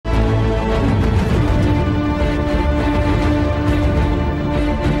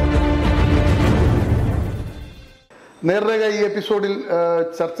നേർരേഖ ഈ എപ്പിസോഡിൽ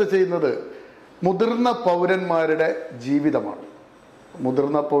ചർച്ച ചെയ്യുന്നത് മുതിർന്ന പൗരന്മാരുടെ ജീവിതമാണ്.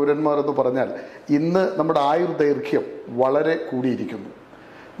 മുതിർന്ന പൗരന്മാർ എന്ന് പറഞ്ഞാൽ ഇന്ന് നമ്മുടെ ആയുർദൈർഘ്യം വളരെ കൂടിയിരിക്കുന്നു.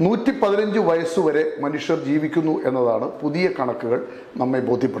 115 വയസ്സുവരെ മനുഷ്യർ ജീവിക്കുന്നു എന്നതാണ് പുതിയ കണക്കുകൾ നമ്മെ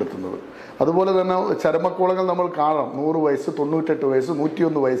ബോധ്യപ്പെടുത്തുന്നത്. അതുപോലെ തന്നെ ചരമക്കോളങ്ങൾ നമ്മൾ കാണാം. 100 വയസ്സ്, 98 വയസ്സ്,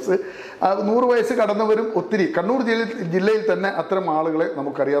 101 വയസ്സ്, 100 വയസ്സ് കടന്നവരും ഒത്തിരി. കണ്ണൂർ ജില്ലയിൽ തന്നെ അത്തരം ആളുകളെ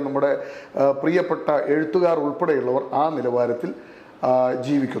നമുക്കറിയാം. നമ്മുടെ പ്രിയപ്പെട്ട എഴുത്തുകാർ ഉൾപ്പെടെയുള്ളവർ ആ നിലവാരത്തിൽ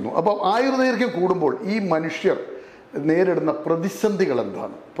ജീവിക്കുന്നു. അപ്പം ആയുർദൈർഘ്യം കൂടുമ്പോൾ ഈ മനുഷ്യർ നേരിടുന്ന പ്രതിസന്ധികൾ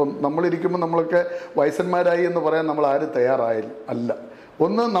എന്താണ്? ഇപ്പം നമ്മളിരിക്കുമ്പോൾ നമ്മളൊക്കെ വയസ്സന്മാരായി എന്ന് പറയാൻ നമ്മൾ ആരും തയ്യാറായില്ല.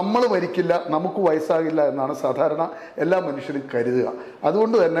 ഒന്ന്, നമ്മൾ മരിക്കില്ല, നമുക്ക് വയസ്സാകില്ല എന്നാണ് സാധാരണ എല്ലാ മനുഷ്യരും കരുതുക.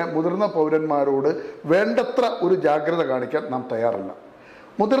 അതുകൊണ്ട് തന്നെ മുതിർന്ന പൗരന്മാരോട് വേണ്ടത്ര ഒരു ജാഗ്രത കാണിക്കാൻ നാം തയ്യാറല്ല.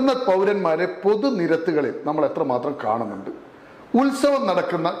 മുതിർന്ന പൗരന്മാരെ പൊതുനിരത്തുകളിൽ നമ്മൾ എത്രമാത്രം കാണുന്നുണ്ട്? ഉത്സവം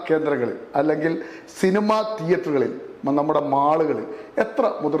നടക്കുന്ന കേന്ദ്രങ്ങളിൽ അല്ലെങ്കിൽ സിനിമാ തിയേറ്ററുകളിൽ, നമ്മുടെ മാളുകളിൽ എത്ര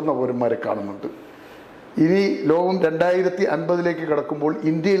മുതിർന്ന പൗരന്മാരെ കാണുന്നുണ്ട്? ഇനി ലോകം 2050 കടക്കുമ്പോൾ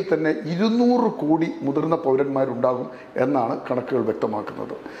ഇന്ത്യയിൽ തന്നെ 200 കോടി മുതിർന്ന പൗരന്മാരുണ്ടാകും എന്നാണ് കണക്കുകൾ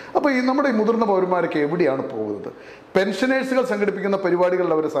വ്യക്തമാക്കുന്നത്. അപ്പോൾ നമ്മുടെ ഈ മുതിർന്ന പൗരന്മാരൊക്കെ എവിടെയാണ് പോകുന്നത്? പെൻഷനേഴ്സുകൾ സംഘടിപ്പിക്കുന്ന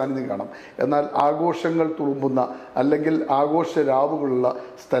പരിപാടികളിൽ അവരുടെ സാന്നിധ്യം കാണാം. എന്നാൽ ആഘോഷങ്ങൾ തുളുമ്പുന്ന അല്ലെങ്കിൽ ആഘോഷ രാവുകളുള്ള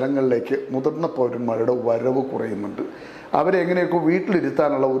സ്ഥലങ്ങളിലേക്ക് മുതിർന്ന പൗരന്മാരുടെ വരവ് കുറയുന്നുണ്ട്. അവരെ എങ്ങനെയൊക്കെ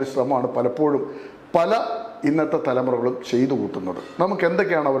വീട്ടിലിരുത്താനുള്ള ഒരു ശ്രമമാണ് പലപ്പോഴും പല ഇന്നത്തെ തലമുറകളും ചെയ്തു കൂട്ടുന്നത്. നമുക്ക്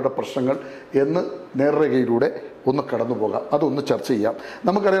എന്തൊക്കെയാണ് അവരുടെ പ്രശ്നങ്ങൾ എന്ന് നേർരേഖയിലൂടെ ഒന്ന് കടന്നു പോകാം, അതൊന്ന് ചർച്ച ചെയ്യാം.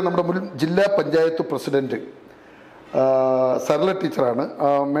 നമുക്കറിയാം, നമ്മുടെ മുൻ ജില്ലാ പഞ്ചായത്ത് പ്രസിഡന്റ് സരള ടീച്ചറാണ്.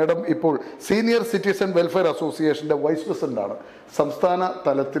 മാഡം ഇപ്പോൾ സീനിയർ സിറ്റിസൺ വെൽഫെയർ അസോസിയേഷൻ്റെ വൈസ് പ്രസിഡന്റാണ്. സംസ്ഥാന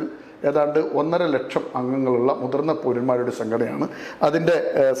തലത്തിൽ ഏതാണ്ട് 1.5 ലക്ഷം അംഗങ്ങളുള്ള മുതിർന്ന പൗരന്മാരുടെ സംഘടനയാണ്. അതിൻ്റെ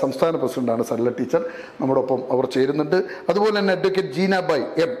സംസ്ഥാന പ്രസിഡന്റാണ് സരള ടീച്ചർ. നമ്മോടൊപ്പം അവർ ചേരുന്നുണ്ട്. അതുപോലെ തന്നെ അഡ്വക്കേറ്റ് ജീനാബായ്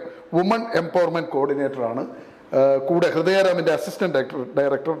എം, വുമൺ എംപവർമെൻറ്റ് കോർഡിനേറ്ററാണ്. കൂടെ ഹൃദയരാമിൻ്റെ assistant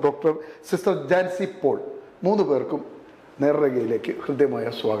director doctor sister Jancy Paul. 3 പേർക്കും നേർരേഖയിലേക്ക് ഹൃദ്യമായ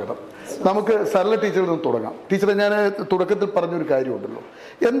സ്വാഗതം. നമുക്ക് സരള ടീച്ചറിൽ നിന്ന് തുടങ്ങാം. ടീച്ചറെ, ഞാൻ തുടക്കത്തിൽ പറഞ്ഞൊരു കാര്യമുണ്ടല്ലോ,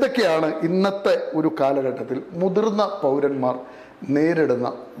 എന്തൊക്കെയാണ് ഇന്നത്തെ ഒരു കാലഘട്ടത്തിൽ മുതിർന്ന പൗരന്മാർ നേരിടുന്ന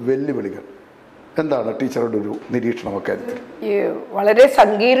വെല്ലുവിളികൾ? എന്താണ് ടീച്ചറുടെ ഒരു നിരീക്ഷണം അക്കാര്യത്തിൽ? ഈ വളരെ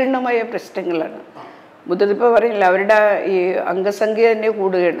സങ്കീർണമായ പ്രശ്നങ്ങളാണ്. മുതിർന്നപ്പോൾ പറയില്ല, അവരുടെ ഈ അംഗസംഖ്യ തന്നെ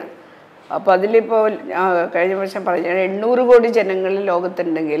കൂടുകയാണ്. അപ്പോൾ അതിലിപ്പോൾ കഴിഞ്ഞ വർഷം പറഞ്ഞ 800 കോടി ജനങ്ങൾ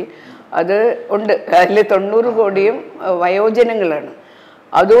ലോകത്തുണ്ടെങ്കിൽ അത് ഉണ്ട്, അതിൽ 90 കോടിയും വയോജനങ്ങളാണ്.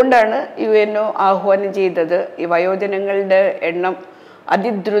 അതുകൊണ്ടാണ് UNO ആഹ്വാനം ചെയ്തത് ഈ വയോജനങ്ങളുടെ എണ്ണം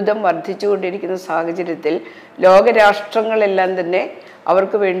അതിദ്രുതം വർദ്ധിച്ചുകൊണ്ടിരിക്കുന്ന സാഹചര്യത്തിൽ ലോകരാഷ്ട്രങ്ങളെല്ലാം തന്നെ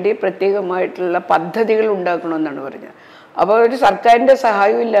അവർക്ക് വേണ്ടി പ്രത്യേകമായിട്ടുള്ള പദ്ധതികൾ ഉണ്ടാക്കണമെന്നാണ് പറഞ്ഞത്. അപ്പോൾ ഒരു സർക്കാരിൻ്റെ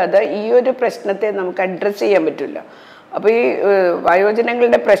സഹായമില്ലാതെ ഈ ഒരു പ്രശ്നത്തെ നമുക്ക് അഡ്രസ്സ് ചെയ്യാൻ പറ്റില്ല. അപ്പോൾ ഈ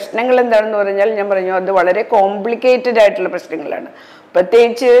വയോജനങ്ങളുടെ പ്രശ്നങ്ങൾ എന്താണെന്ന് പറഞ്ഞാൽ, ഞാൻ പറഞ്ഞു, അത് വളരെ കോംപ്ലിക്കേറ്റഡ് ആയിട്ടുള്ള പ്രശ്നങ്ങളാണ്.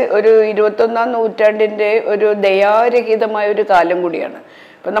 പ്രത്യേകിച്ച് ഒരു 21ാം നൂറ്റാണ്ടിൻ്റെ ഒരു ദയാരഹിതമായ ഒരു കാലം കൂടിയാണ്.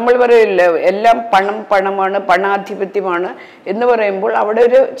 ഇപ്പം നമ്മൾ പറയില്ല, എല്ലാം പണമാണ്, പണാധിപത്യമാണ് എന്ന് പറയുമ്പോൾ അവിടെ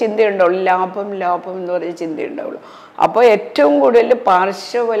ഒരു ചിന്തയുണ്ടാവുള്ളൂ, ലാഭം എന്ന് പറയുന്ന ചിന്തയുണ്ടാവുള്ളൂ. അപ്പോൾ ഏറ്റവും കൂടുതൽ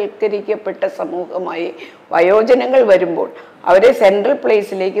പാർശ്വവൽക്കരിക്കപ്പെട്ട സമൂഹമായി വയോജനങ്ങൾ വരുമ്പോൾ അവരെ സെൻട്രൽ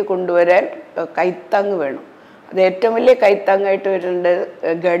പ്ലേസിലേക്ക് കൊണ്ടുവരാൻ കൈത്താങ് വേണം. അത് ഏറ്റവും വലിയ കൈത്താങ്ങായിട്ട് വരുന്നത്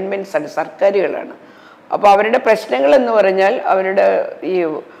ഗവൺമെൻറ്റ്സാണ്, സർക്കാരുകളാണ്. അപ്പോൾ അവരുടെ പ്രശ്നങ്ങൾ എന്ന് പറഞ്ഞാൽ അവരുടെ ഈ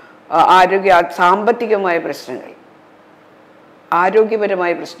സാമ്പത്തികമായ പ്രശ്നങ്ങൾ,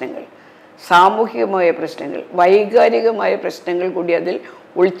 ആരോഗ്യപരമായ പ്രശ്നങ്ങൾ, സാമൂഹികമായ പ്രശ്നങ്ങൾ, വൈകാരികമായ പ്രശ്നങ്ങൾ കൂടി അതിൽ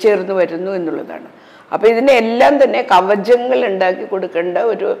ഉൾച്ചേർന്ന് വരുന്നു എന്നുള്ളതാണ്. അപ്പോൾ ഇതിനെല്ലാം തന്നെ കവചങ്ങൾ ഉണ്ടാക്കി കൊടുക്കേണ്ട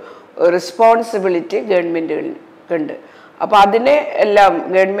ഒരു റെസ്പോൺസിബിലിറ്റി ഗവൺമെൻറ്റുകൾക്കുണ്ട്. അപ്പോൾ അതിനെ എല്ലാം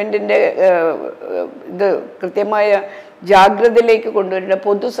ഗവൺമെൻറ്റിൻ്റെ ഇത് കൃത്യമായ ജാഗ്രതയിലേക്ക് കൊണ്ടുവരേണ്ട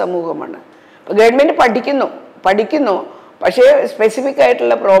പൊതുസമൂഹമാണ്. അപ്പോൾ ഗവൺമെൻറ് പഠിക്കുന്നു, പക്ഷേ സ്പെസിഫിക്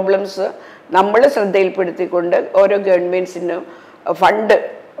ആയിട്ടുള്ള പ്രോബ്ലംസ് നമ്മൾ ശ്രദ്ധയിൽപ്പെടുത്തിക്കൊണ്ട് ഓരോ ഗവൺമെൻറ്റ്സിനും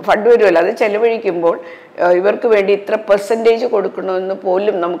ഫണ്ട് വരുമല്ലോ, അത് ചെലവഴിക്കുമ്പോൾ ഇവർക്ക് വേണ്ടി ഇത്ര പെർസെൻറ്റേജ് കൊടുക്കണമെന്ന്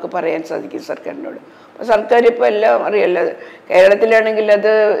പോലും നമുക്ക് പറയാൻ സാധിക്കും സർക്കാരിനോട്. അപ്പോൾ സർക്കാർ ഇപ്പോൾ എല്ലാം അറിയാലോ, കേരളത്തിലാണെങ്കിൽ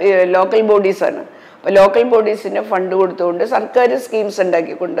അത് ലോക്കൽ ബോഡീസാണ്. അപ്പോൾ ലോക്കൽ ബോഡീസിന് ഫണ്ട് കൊടുത്തുകൊണ്ട് സർക്കാർ സ്കീംസ്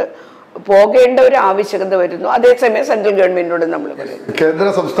ഉണ്ടാക്കിക്കൊണ്ട് പോകേണ്ട ഒരു ആവശ്യകത വരുന്നു. അതേസമയം സെൻട്രൽ ഗവൺമെന്റിനോട് നമ്മൾ പറയുന്നു, കേന്ദ്ര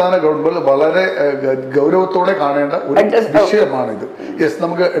സംസ്ഥാന ഗവൺമെന്റ് വളരെ ഗൗരവത്തോടെ കാണേണ്ട ഒരു വിഷയമാണിത്.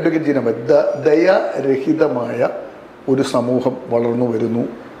 നമുക്ക് അഡ്വക്കേറ്റ് ജീനാബായ്, ദയാരഹിതമായ ഒരു സമൂഹം വളർന്നു വരുന്നു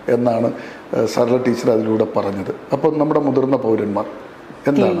എന്നാണ് സരള ടീച്ചർ അതിലൂടെ പറഞ്ഞത്. അപ്പം നമ്മുടെ മുതിർന്ന പൗരന്മാർ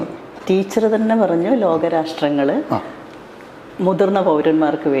എന്താണ്? ടീച്ചർ തന്നെ പറഞ്ഞു, ലോകരാഷ്ട്രങ്ങൾ മുതിർന്ന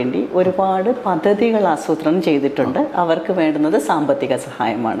പൗരന്മാർക്ക് വേണ്ടി ഒരുപാട് പദ്ധതികൾ ആസൂത്രണം ചെയ്തിട്ടുണ്ട്. അവർക്ക് വേണ്ടുന്നത് സാമ്പത്തിക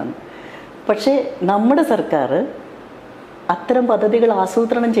സഹായമാണെന്ന്. പക്ഷേ നമ്മുടെ സർക്കാർ അത്തരം പദ്ധതികൾ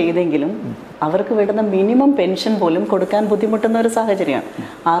ആസൂത്രണം ചെയ്തെങ്കിലും അവർക്ക് വേണ്ടുന്ന മിനിമം പെൻഷൻ പോലും കൊടുക്കാൻ ബുദ്ധിമുട്ടുന്ന ഒരു സാഹചര്യമാണ്.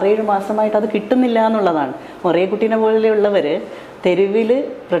 6-7 മാസമായിട്ട് അത് കിട്ടുന്നില്ല എന്നുള്ളതാണ്. മൊറേക്കുട്ടീനെ പോലെയുള്ളവർ തെരുവിൽ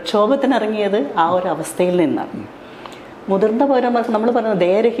പ്രക്ഷോഭത്തിനിറങ്ങിയത് ആ ഒരു അവസ്ഥയിൽ നിന്നാണ്. മുതിർന്ന പൗരന്മാർക്ക് നമ്മൾ പറയുന്നത്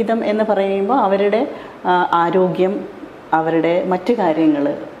ദയരഹിതം എന്ന് പറയുമ്പോൾ അവരുടെ ആരോഗ്യം, അവരുടെ മറ്റു കാര്യങ്ങൾ,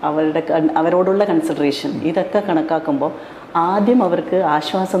 അവരോടുള്ള കൺസിഡറേഷൻ, ഇതൊക്കെ കണക്കാക്കുമ്പോൾ ആദ്യം അവർക്ക്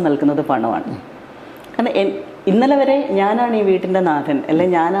ആശ്വാസം നൽകുന്നത് പണമാണ്. കാരണം ഇന്നലെ വരെ ഞാനാണ് ഈ വീട്ടിൻ്റെ നാഥൻ,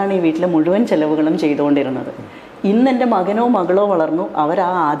 അല്ലെങ്കിൽ ഞാനാണ് ഈ വീട്ടിലെ മുഴുവൻ ചെലവുകളും ചെയ്തുകൊണ്ടിരുന്നത്. ഇന്ന് എൻ്റെ മകനോ മകളോ വളർന്നു, അവർ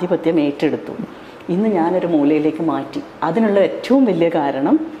ആ ആധിപത്യം ഏറ്റെടുത്തു. ഇന്ന് ഞാനൊരു മൂലയിലേക്ക് മാറ്റി. അതിനുള്ള ഏറ്റവും വലിയ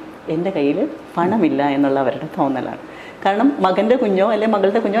കാരണം എൻ്റെ കയ്യിൽ പണമില്ല എന്നുള്ള അവരുടെ തോന്നലാണ്. കാരണം മകൻ്റെ കുഞ്ഞോ അല്ലെങ്കിൽ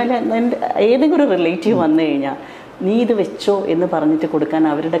മകളുടെ കുഞ്ഞോ അല്ലെങ്കിൽ എൻ്റെ ഏതെങ്കിലും ഒരു റിലേറ്റീവ് വന്നു കഴിഞ്ഞാൽ നീ ഇത് വെച്ചോ എന്ന് പറഞ്ഞിട്ട് കൊടുക്കാൻ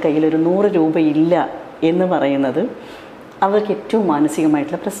അവരുടെ കയ്യിൽ ഒരു 100 രൂപ ഇല്ല എന്ന് പറയുന്നത് അവർക്ക് ഏറ്റവും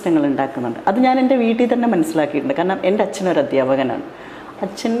മാനസികമായിട്ടുള്ള പ്രശ്നങ്ങൾ ഉണ്ടാക്കുന്നുണ്ട്. അത് ഞാൻ എൻ്റെ വീട്ടിൽ തന്നെ മനസ്സിലാക്കിയിട്ടുണ്ട്. കാരണം എൻ്റെ അച്ഛനൊരു അധ്യാപകനാണ്.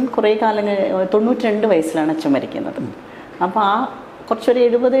 അച്ഛൻ കുറേ കാലം 92 വയസ്സിലാണ് അച്ഛൻ മരിക്കുന്നത്. അപ്പോൾ ആ കുറച്ചൊരു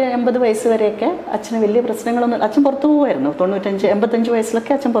 70-80 വയസ്സ് വരെയൊക്കെ അച്ഛന് വലിയ പ്രശ്നങ്ങളൊന്നും, അച്ഛൻ പുറത്തു പോകുമായിരുന്നു. 95-85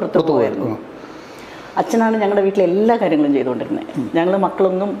 വയസ്സിലൊക്കെ അച്ഛൻ പുറത്തു പോകുമായിരുന്നു. അച്ഛനാണ് ഞങ്ങളുടെ വീട്ടിലെ എല്ലാ കാര്യങ്ങളും ചെയ്തുകൊണ്ടിരുന്നത്. ഞങ്ങൾ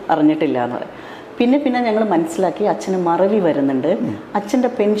മക്കളൊന്നും അറിഞ്ഞിട്ടില്ല എന്ന് പറയും. പിന്നെ ഞങ്ങൾ മനസ്സിലാക്കി അച്ഛന് മറവി വരുന്നുണ്ട്. അച്ഛൻ്റെ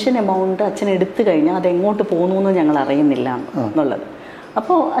പെൻഷൻ എമൗണ്ട് അച്ഛൻ എടുത്തു കഴിഞ്ഞാൽ അത് എങ്ങോട്ട് പോകുന്നു എന്ന് ഞങ്ങൾ അറിയുന്നില്ല എന്നുള്ളത്.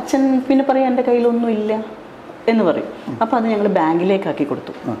 അപ്പോൾ അച്ഛൻ പിന്നെ പറയും എൻ്റെ കയ്യിലൊന്നും ഇല്ല എന്ന് പറയും. അപ്പോൾ അത് ഞങ്ങൾ ബാങ്കിലേക്കാക്കി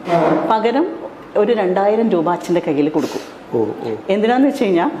കൊടുത്തു. പകരം ഒരു 2000 രൂപ അച്ഛൻ്റെ കയ്യിൽ കൊടുക്കും. എന്തിനാന്ന് വെച്ച്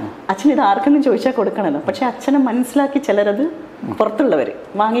കഴിഞ്ഞാൽ അച്ഛൻ ഇത് ആർക്കെങ്കിലും ചോദിച്ചാൽ കൊടുക്കണമല്ലോ. പക്ഷെ അച്ഛനെ മനസ്സിലാക്കി ചിലരത് പുറത്തുള്ളവർ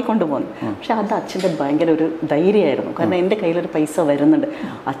വാങ്ങിക്കൊണ്ട് പോകുന്നു. പക്ഷെ അത് അച്ഛൻ്റെ ഭയങ്കര ഒരു ധൈര്യമായിരുന്നു. കാരണം എൻ്റെ കയ്യിലൊരു പൈസ വരുന്നുണ്ട്,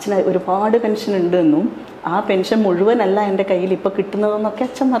 അച്ഛന് ഒരുപാട് പെൻഷൻ ഉണ്ടെന്നും ആ പെൻഷൻ മുഴുവനല്ല എൻ്റെ കയ്യിൽ ഇപ്പോൾ കിട്ടുന്നതെന്നൊക്കെ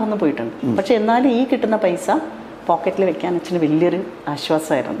അച്ഛൻ മറന്നു പോയിട്ടുണ്ട്. പക്ഷെ എന്നാലും ഈ കിട്ടുന്ന പൈസ പോക്കറ്റിൽ വെക്കാൻ അച്ഛന് വലിയൊരു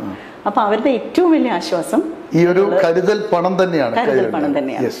ആശ്വാസമായിരുന്നു. അപ്പോൾ അവരുടെ ഏറ്റവും വലിയ ആശ്വാസം ഈ ഒരു കരുതൽ പണം തന്നെയാണ്.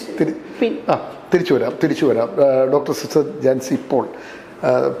 തിരിച്ചു വരാം. ഡോക്ടർ സിസ്റ്റർ ജാൻസി ഇപ്പോൾ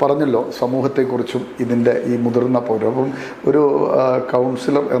പറഞ്ഞല്ലോ സമൂഹത്തെക്കുറിച്ചും ഇതിൻ്റെ ഈ മുതിർന്ന പൗരൻ. അപ്പം ഒരു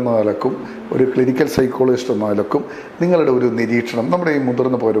കൗൺസിലർ എന്ന നിലക്കും ഒരു ക്ലിനിക്കൽ സൈക്കോളജിസ്റ്റ് എന്ന നിലക്കും നിങ്ങളുടെ ഒരു നിരീക്ഷണം നമ്മുടെ ഈ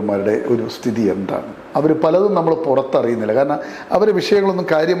മുതിർന്ന പൗരന്മാരുടെ ഒരു സ്ഥിതി എന്താണ്? അവർ പലതും നമ്മൾ പുറത്തറിയുന്നില്ല. കാരണം അവർ വിഷയങ്ങളൊന്നും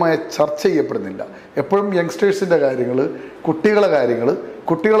കാര്യമായ ചർച്ച ചെയ്യപ്പെടുന്നില്ല. എപ്പോഴും യങ്സ്റ്റേഴ്സിൻ്റെ കാര്യങ്ങൾ, കുട്ടികളെ കാര്യങ്ങൾ,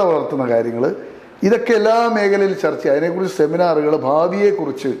 കുട്ടികളെ വളർത്തുന്ന കാര്യങ്ങൾ, ഇതൊക്കെ എല്ലാ മേഖലയിൽ ചർച്ച ചെയ്യുക. അതിനെക്കുറിച്ച് സെമിനാറുകൾ,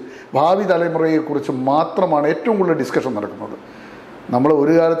 ഭാവി തലമുറയെക്കുറിച്ച് മാത്രമാണ് ഏറ്റവും കൂടുതൽ ഡിസ്കഷൻ നടക്കുന്നത്. നമ്മൾ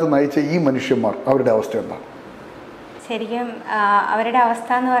ഒരു കാലത്ത് നയിച്ച ഈ മനുഷ്യന്മാർ അവരുടെ അവസ്ഥ എന്താണ്? ശരിക്കും അവരുടെ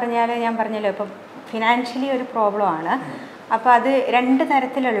അവസ്ഥ എന്ന് പറഞ്ഞാൽ ഞാൻ പറഞ്ഞല്ലോ, ഇപ്പം ഫിനാൻഷ്യലി ഒരു പ്രോബ്ലമാണ്. അപ്പോൾ അത് 2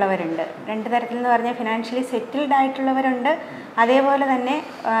 തരത്തിലുള്ളവരുണ്ട്. 2 തരത്തിൽ എന്ന് പറഞ്ഞാൽ ഫിനാൻഷ്യലി സെറ്റിൽഡ് ആയിട്ടുള്ളവരുണ്ട്, അതേപോലെ തന്നെ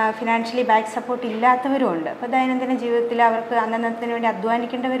ഫിനാൻഷ്യലി ബാക്ക് സപ്പോർട്ട് ഇല്ലാത്തവരുമുണ്ട്. അപ്പോൾ ദൈനംദിന ജീവിതത്തിൽ അവർക്ക് അന്നന്നത്തിന് വേണ്ടി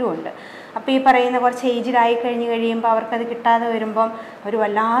അധ്വാനിക്കേണ്ടവരുമുണ്ട്. അപ്പോൾ ഈ പറയുന്ന കുറച്ച് ഏജ്ഡ് ആയി കഴിയുമ്പോൾ അവർക്കത് കിട്ടാതെ വരുമ്പം അവർ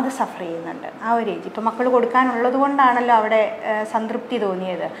വല്ലാതെ സഫർ ചെയ്യുന്നുണ്ട്. ആ ഒരു ഏജ് ഇപ്പോൾ മക്കൾ കൊടുക്കാനുള്ളത് കൊണ്ടാണല്ലോ അവിടെ സംതൃപ്തി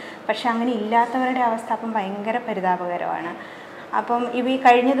തോന്നിയത്. പക്ഷെ അങ്ങനെ ഇല്ലാത്തവരുടെ അവസ്ഥ അപ്പം ഭയങ്കര പരിതാപകരമാണ്. അപ്പം ഈ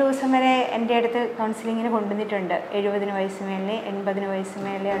കഴിഞ്ഞ ദിവസം വരെ എൻ്റെ അടുത്ത് കൗൺസിലിങ്ങിന് കൊണ്ടുവന്നിട്ടുണ്ട് 70 വയസ്സ് മേലെ 80 വയസ്സ്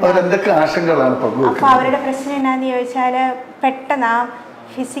മേലെ. അപ്പോൾ അവരുടെ പ്രശ്നം എന്നാന്ന് ചോദിച്ചാൽ പെട്ടെന്ന്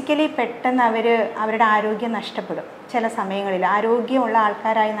ഫിസിക്കലി പെട്ടെന്ന് അവരുടെ ആരോഗ്യം നഷ്ടപ്പെടും. ചില സമയങ്ങളിൽ ആരോഗ്യമുള്ള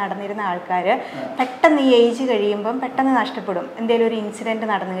ആൾക്കാരായി നടന്നിരുന്ന ആൾക്കാർ പെട്ടെന്ന് ഈ ഏജ് കഴിയുമ്പം പെട്ടെന്ന് നഷ്ടപ്പെടും. എന്തെങ്കിലും ഒരു ഇൻസിഡൻറ്റ്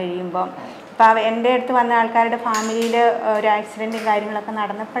നടന്നു കഴിയുമ്പം. അപ്പോൾ എൻ്റെ അടുത്ത് വന്ന ആൾക്കാരുടെ ഫാമിലിയിൽ ഒരു ആക്സിഡൻറ്റും കാര്യങ്ങളൊക്കെ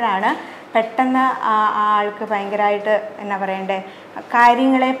നടന്നപ്പോഴാണ് പെട്ടെന്ന് ആ ആൾക്ക് ഭയങ്കരമായിട്ട് എന്നാ പറയണ്ടേ,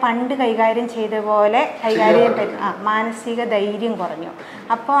 കാര്യങ്ങളെ പണ്ട് കൈകാര്യം ചെയ്ത പോലെ മാനസിക ധൈര്യം കുറഞ്ഞു.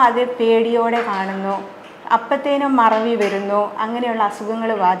 അപ്പോൾ അത് പേടിയോടെ കാണുന്നു. അപ്പത്തേനും മറവി വരുന്നു, അങ്ങനെയുള്ള അസുഖങ്ങൾ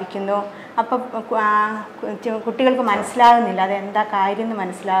ബാധിക്കുന്നു. അപ്പം കുട്ടികൾക്ക് മനസ്സിലാകുന്നില്ല അതെന്താ കാര്യം എന്ന്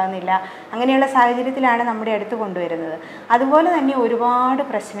മനസ്സിലാകുന്നില്ല. അങ്ങനെയുള്ള സാഹചര്യത്തിലാണ് നമ്മുടെ അടുത്ത് കൊണ്ടുവരുന്നത്. അതുപോലെ തന്നെ ഒരുപാട്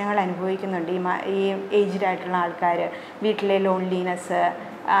പ്രശ്നങ്ങൾ അനുഭവിക്കുന്നുണ്ട് ഈ ഏജ്ഡ് ആയിട്ടുള്ള ആൾക്കാർ. വീട്ടിലെ ലോൺലിനെസ്,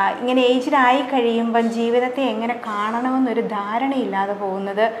 ഇങ്ങനെ ഏജ്ഡായി കഴിയുമ്പം ജീവിതത്തെ എങ്ങനെ കാണണമെന്നൊരു ധാരണയില്ലാതെ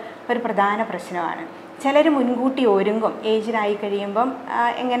പോകുന്നത് ഒരു പ്രധാന പ്രശ്നമാണ്. ചിലർ മുൻകൂട്ടി ഒരുങ്ങും ഏജിലായി കഴിയുമ്പം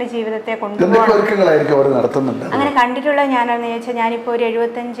എങ്ങനെ ജീവിതത്തെ കൊണ്ടുപോകണം. അങ്ങനെ കണ്ടിട്ടുള്ള ഞാനെന്ന് ചോദിച്ചാൽ ഞാനിപ്പോൾ ഒരു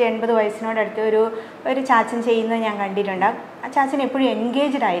 75-80 വയസ്സിനോടടുത്ത് ഒരു ചാച്ചൻ ചെയ്യുന്നത് ഞാൻ കണ്ടിട്ടുണ്ട്. ആ ചാച്ചൻ എപ്പോഴും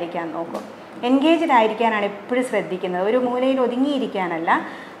എൻഗേജ്ഡ് ആയിരിക്കാൻ നോക്കും. എൻഗേജ്ഡ് ആയിരിക്കാനാണ് എപ്പോഴും ശ്രദ്ധിക്കുന്നത്. ഒരു മൂലയിൽ ഒതുങ്ങിയിരിക്കാനല്ല.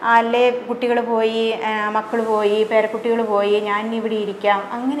 അല്ലേ കുട്ടികൾ പോയി, മക്കൾ പോയി, പേരക്കുട്ടികൾ പോയി, ഞാൻ ഇവിടെ ഇരിക്കാം,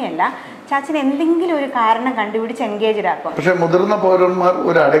 അങ്ങനെയല്ല. ചാച്ചൻ എന്തെങ്കിലും ഒരു കാരണം കണ്ടുപിടിച്ച് എൻഗേജ്ഡ് ആക്കും. പക്ഷെ മുതിർന്ന പൗരന്മാർ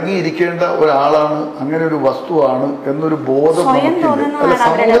ഒരു അടങ്ങിയിരിക്കേണ്ട ഒരാളാണ്, അങ്ങനെ ഒരു വസ്തുവാണ് എന്നൊരു ബോധം സ്വയം തോന്നുന്നതാണ്.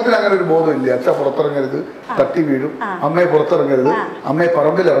 സമൂഹത്തിൽ അങ്ങനെ ഒരു ബോധമില്ല. അച്ഛൻ പുറത്തിറങ്ങരുത്, തട്ടി വീഴും, അമ്മയെ പുറത്തിറങ്ങരുത്, അമ്മയെ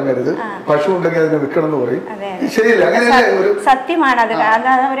പറമ്പിൽ ഇറങ്ങരുത്, പശു ഉണ്ടെങ്കിൽ അതിനെ വിൽക്കണം എന്ന് പറയും. ശരിയല്ല, അങ്ങനെ സത്യമാണ്. അത്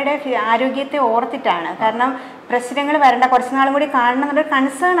അവരുടെ ആരോഗ്യത്തെ ഓർത്തിട്ടാണ്. കാരണം പ്രശ്നങ്ങൾ വരണ്ട, കുറച്ച് നാളും കൂടി കാണണം എന്നൊരു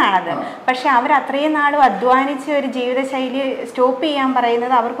കൺസേൺ ആണത്. പക്ഷെ അവർ അത്രയും നാളും അധ്വാനിച്ച് ഒരു ജീവിതശൈലി സ്റ്റോപ്പ് ചെയ്യാൻ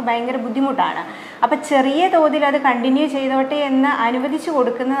പറയുന്നത് അവർക്ക് ഭയങ്കര ബുദ്ധിമുട്ടാണ്. അപ്പം ചെറിയ തോതിൽ അത് കണ്ടിന്യൂ ചെയ്തോട്ടെ എന്ന് അനുവദിച്ചു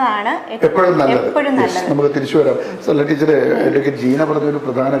കൊടുക്കുന്നതാണ് എപ്പോഴും നല്ലത്. നമുക്ക് തിരിച്ചു വരാം. ടീച്ചറെ, എനിക്ക് ജീന പറഞ്ഞൊരു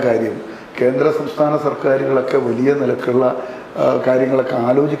പ്രധാന കാര്യം, കേന്ദ്ര സംസ്ഥാന സർക്കാരുകളൊക്കെ വലിയ നിലക്കുള്ള കാര്യങ്ങളൊക്കെ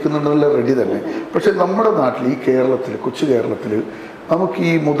ആലോചിക്കുന്നുണ്ടല്ലോ, റെഡി തന്നെ. പക്ഷെ നമ്മുടെ നാട്ടിൽ, ഈ കേരളത്തിൽ, കൊച്ചു കേരളത്തിൽ, നമുക്ക്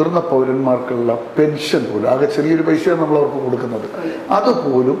ഈ മുതിർന്ന പൗരന്മാർക്കുള്ള പെൻഷൻ പോലും, ആകെ ചെറിയൊരു പൈസയാണ് നമ്മൾ അവർക്ക് കൊടുക്കുന്നത്,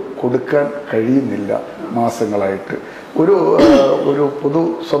 അതുപോലും കൊടുക്കാൻ കഴിയുന്നില്ല മാസങ്ങളായിട്ട്. ഒരു പൊതു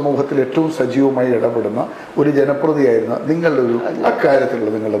സമൂഹത്തിൽ ഏറ്റവും സജീവമായി ഇടപെടുന്ന ഒരു ജനപ്രതിയായിരുന്ന നിങ്ങളുടെ ഒരു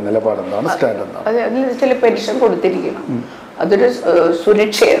അക്കാര്യത്തിലുള്ള നിങ്ങളുടെ നിലപാട് എന്താണ്, സ്റ്റാൻഡ് എന്താണ്? അതിൽ ചില പെൻഷൻ കൊടുത്തിരിക്കണം, അതൊരു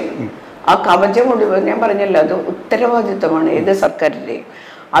സുരക്ഷയാണ്. ആ കവചം മുഴുവൻ ഞാൻ പറഞ്ഞല്ലോ, അത് ഉത്തരവാദിത്വമാണ് ഏത് സർക്കാരിൻ്റെയും.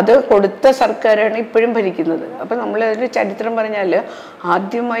 അത് കൊടുത്ത സർക്കാരാണ് ഇപ്പോഴും ഭരിക്കുന്നത്. അപ്പം നമ്മളൊരു ചരിത്രം പറഞ്ഞാൽ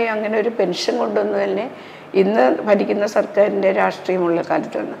ആദ്യമായി അങ്ങനെ ഒരു പെൻഷൻ കൊണ്ടുവന്ന് തന്നെ ഇന്ന് ഭരിക്കുന്ന സർക്കാരിൻ്റെ രാഷ്ട്രീയമുള്ള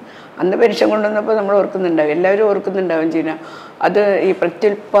കാലത്താണ്. അന്ന് പെൻഷൻ കൊണ്ടുവന്നപ്പോൾ നമ്മൾ ഓർക്കുന്നുണ്ടാവും, എല്ലാവരും ഓർക്കുന്നുണ്ടാവും ചെയ്യുന്ന അത് ഈ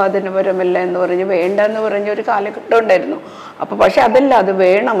പ്രത്യുൽപാദനപരമല്ല എന്ന് പറഞ്ഞ് വേണ്ട എന്ന് പറഞ്ഞ ഒരു കാലഘട്ടം ഉണ്ടായിരുന്നു. അപ്പോൾ പക്ഷെ അതല്ല, അത്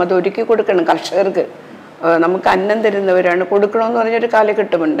വേണം, അത് ഒരുക്കി കൊടുക്കണം. കർഷകർക്ക് നമുക്ക് അന്നം തരുന്നവരാണ്, കൊടുക്കണമെന്ന് പറഞ്ഞൊരു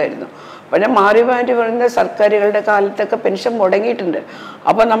കാലഘട്ടം ഉണ്ടായിരുന്നു. പക്ഷേ മാറി മാറി വരുന്ന സർക്കാരുകളുടെ കാലത്തൊക്കെ പെൻഷൻ മുടങ്ങിയിട്ടുണ്ട്.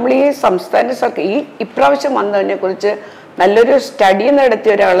 അപ്പോൾ നമ്മൾ ഈ സംസ്ഥാന സർക്കാർ ഇപ്രാവശ്യം വന്നതിനെക്കുറിച്ച് നല്ലൊരു സ്റ്റഡി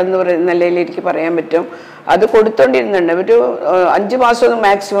നടത്തിയ ഒരാളെന്ന് പറയുന്ന നിലയിൽ എനിക്ക് പറയാൻ പറ്റും. അത് കൊടുത്തോണ്ടിരുന്നുണ്ട്, ഒരു 5 മാസം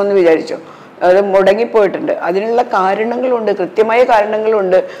മാക്സിമം എന്ന് വിചാരിച്ചു, അത് മുടങ്ങിപ്പോയിട്ടുണ്ട്. അതിനുള്ള കാരണങ്ങളുണ്ട്, കൃത്യമായ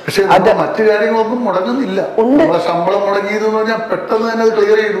കാരണങ്ങളുണ്ട്. അത് മറ്റു കാര്യങ്ങളൊന്നും മുടങ്ങുന്നില്ല. ഉണ്ട്, ശമ്പളം മുടങ്ങിയത് പെട്ടെന്ന് തന്നെ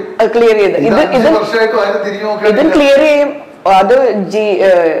ക്ലിയർ ചെയ്തു. ഇത് ക്ലിയർ ചെയ്യും. അത്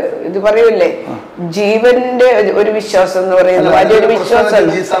ഇത് പറയൂലേ, ജീവന്റെ ഒരു വിശ്വാസം എന്ന് പറയുന്നത് വലിയൊരു വിശ്വാസം.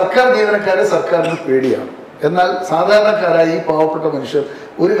 സർക്കാർ ജീവനക്കാരെ സർക്കാരിന് പേടിയാണ്. എന്നാൽ സാധാരണക്കാരായ ഈ പാവപ്പെട്ട മനുഷ്യർ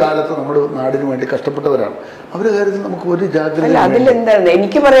ഒരു കാലത്ത് നമ്മുടെ നാടിന് വേണ്ടി കഷ്ടപ്പെട്ടവരാണ്. അവരുടെ കാര്യത്തിൽ നമുക്ക് ഒരു ജാഗ്രത. അതിലെന്താണ്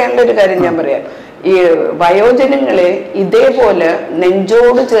എനിക്ക് പറയാനുള്ള ഒരു കാര്യം ഞാൻ പറയാം. ഈ വയോജനങ്ങളെ ഇതേപോലെ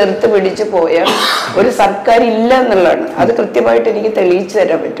നെഞ്ചോട് ചേർത്ത് പിടിച്ചു പോയ ഒരു സർക്കാർ ഇല്ല എന്നുള്ളതാണ്. അത് കൃത്യമായിട്ട് എനിക്ക് തെളിയിച്ചു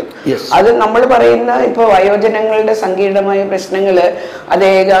തരാൻ പറ്റും. അത് നമ്മൾ പറയുന്ന ഇപ്പൊ വയോജനങ്ങളുടെ സങ്കീർണമായ പ്രശ്നങ്ങള്, അത്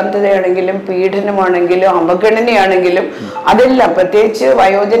ഏകാന്തതയാണെങ്കിലും പീഡനമാണെങ്കിലും അവഗണനയാണെങ്കിലും അതെല്ലാം, പ്രത്യേകിച്ച്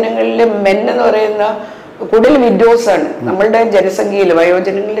വയോജനങ്ങളിലെ മെൻ എന്ന് പറയുന്ന കൂടുതൽ വിഡോസാണ്. നമ്മളുടെ ജനസംഖ്യയിൽ,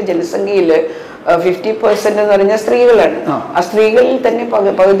 വയോജനങ്ങളുടെ ജനസംഖ്യയിൽ 50% എന്ന് പറഞ്ഞാൽ സ്ത്രീകളാണ്. ആ സ്ത്രീകളിൽ തന്നെ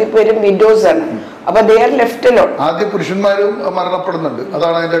പകുതി പേരും വിഡോസ് ആണ്. അപ്പൊ ദേ ആർ ലെഫ്റ്റ് അലോൺ. ആദ്യം പുരുഷന്മാരും മരണപ്പെടുന്നുണ്ട്,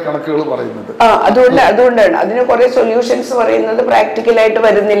 അതാണ് അതിന്റെ കണക്കുകൾ പറയുന്നത്. അതുകൊണ്ടാണ് അതിന് കുറെ സൊല്യൂഷൻസ് പറയുന്നത് പ്രാക്ടിക്കലായിട്ട്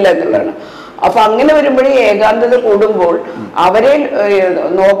വരുന്നില്ല എന്നുള്ളതാണ്. അപ്പൊ അങ്ങനെ വരുമ്പോഴേ ഏകാന്തത കൂടുമ്പോൾ അവരെ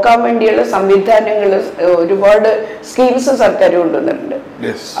നോക്കാൻ വേണ്ടിയുള്ള സംവിധാനങ്ങൾ, ഒരുപാട് സ്കീംസ് സർക്കാർ കൊണ്ടുവന്നിട്ടുണ്ട്.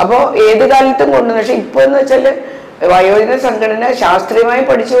 അപ്പൊ ഏത് കാലത്തും കൊണ്ടുവന്നു. പക്ഷെ ഇപ്പൊ എന്ന് വെച്ചാല് വയോജന സംഘടന ശാസ്ത്രീയമായി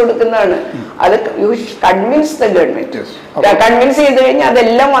പഠിച്ചു കൊടുക്കുന്നതാണ്. അത് കൺവിൻസ് ദ ഗവൺമെന്റ്. കൺവിൻസ് ചെയ്ത് കഴിഞ്ഞാൽ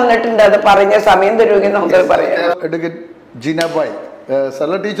അതെല്ലാം വന്നിട്ടുണ്ട്. അത് പറഞ്ഞ സമയം തരുമെങ്കിൽ നമുക്ക് പറയാം. ജിനാബായ്,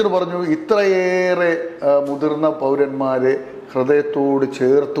 സരള ടീച്ചർ പറഞ്ഞു, ഇത്രയേറെ മുതിർന്ന പൗരന്മാരെ ഹൃദയത്തോട്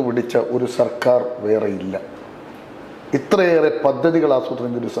ചേർത്ത് പിടിച്ച ഒരു സർക്കാർ വേറെയില്ല, ഇത്രയേറെ പദ്ധതികൾ ആസൂത്രണം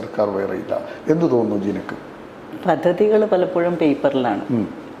ചെയ്ത ഒരു സർക്കാർ വേറെയില്ല. എന്ത് തോന്നുന്നു ജിനക്ക്? പദ്ധതികൾ പലപ്പോഴും പേപ്പറിലാണ്.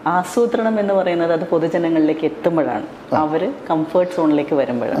 ആസൂത്രണം എന്ന് പറയുന്നത് അത് പൊതുജനങ്ങളിലേക്ക് എത്തുമ്പോഴാണ്, അവർ കംഫർട്ട് സോണിലേക്ക്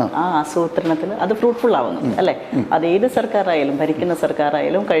വരുമ്പോഴാണ് ആ ആസൂത്രണത്തിൽ അത് ഫ്രൂട്ട്ഫുൾ ആവുന്നത്, അല്ലേ? അത് ഏത് സർക്കാരായാലും, ഭരിക്കുന്ന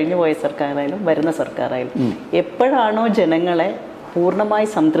സർക്കാരായാലും കഴിഞ്ഞുപോയ സർക്കാരായാലും വരുന്ന സർക്കാരായാലും, എപ്പോഴാണോ ജനങ്ങളെ പൂർണ്ണമായി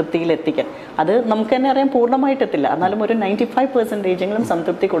സംതൃപ്തിയിൽ എത്തിക്കാൻ, അത് നമുക്ക് തന്നെ അറിയാം പൂർണ്ണമായിട്ട് എത്തില്ല, എന്നാലും ഒരു 95%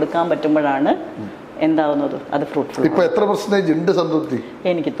 സംതൃപ്തി കൊടുക്കാൻ പറ്റുമ്പോഴാണ് എന്താവുന്നത്, അത് ഫ്രൂട്ട്ഫുൾ. ഇപ്പൊ എത്ര % ഉണ്ട് സംതൃപ്തി?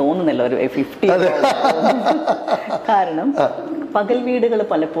 എനിക്ക് തോന്നുന്നില്ല ഒരു 50. കാരണം പകൽ വീടുകൾ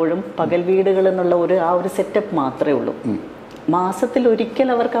പലപ്പോഴും പകൽ വീടുകൾ എന്നുള്ള ഒരു സെറ്റപ്പ് മാത്രമേ ഉള്ളൂ. മാസത്തിൽ ഒരിക്കൽ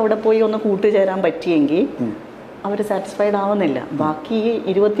അവർക്ക് അവിടെ പോയി ഒന്ന് കൂട്ടുചേരാൻ പറ്റിയെങ്കിൽ അവർ സാറ്റിസ്ഫൈഡ് ആവുന്നില്ല. ബാക്കി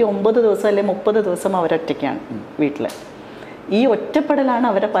 29 ദിവസം അല്ലെങ്കിൽ 30 ദിവസം അവരൊറ്റയ്ക്കാണ് വീട്ടിൽ. ഈ ഒറ്റപ്പെടലാണ്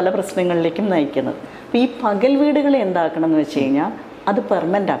അവരെ പല പ്രശ്നങ്ങളിലേക്കും നയിക്കുന്നത്. അപ്പം ഈ പകൽ വീടുകളെ എന്താക്കണം എന്ന് വെച്ച് കഴിഞ്ഞാൽ അത്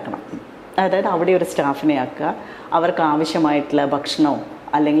പെർമനൻ്റ് ആക്കണം. അതായത് അവിടെ ഒരു സ്റ്റാഫിനെ ആക്കുക, അവർക്ക് ആവശ്യമായിട്ടുള്ള ഭക്ഷണവും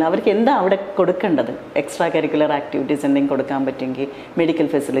അല്ലെങ്കിൽ അവർക്ക് എന്താ അവിടെ കൊടുക്കേണ്ടത്, എക്സ്ട്രാ കരിക്കുലർ ആക്ടിവിറ്റീസ് എന്തെങ്കിലും കൊടുക്കാൻ പറ്റുമെങ്കിൽ, മെഡിക്കൽ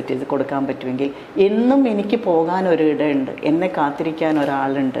ഫെസിലിറ്റീസ് കൊടുക്കാൻ പറ്റുമെങ്കിൽ, എന്നും എനിക്ക് പോകാൻ ഒരു ഇടമുണ്ട്, എന്നെ കാത്തിരിക്കാൻ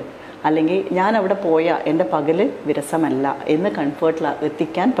ഒരാളുണ്ട്, അല്ലെങ്കിൽ ഞാൻ അവിടെ പോയാൽ എൻ്റെ പകല് വിരസമല്ല എന്ന് കംഫേർട്ടിൽ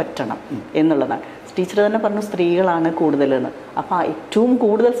എത്തിക്കാൻ പറ്റണം എന്നുള്ളതാണ്. ടീച്ചർ തന്നെ പറഞ്ഞു സ്ത്രീകളാണ് കൂടുതലെന്ന്. അപ്പോൾ ഏറ്റവും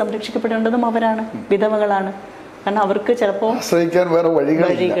കൂടുതൽ സംരക്ഷിക്കപ്പെടേണ്ടതും അവരാണ്, വിധവകളാണ്. കാരണം അവർക്ക് ചിലപ്പോൾ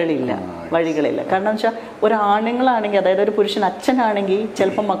വഴികളില്ല. കാരണം വെച്ചാൽ ഒരാണുങ്ങളാണെങ്കിൽ, അതായത് ഒരു പുരുഷൻ അച്ഛനാണെങ്കിൽ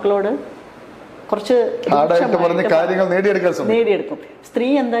ചിലപ്പോൾ മക്കളോട് കുറച്ച് നേടിയെടുക്കും. സ്ത്രീ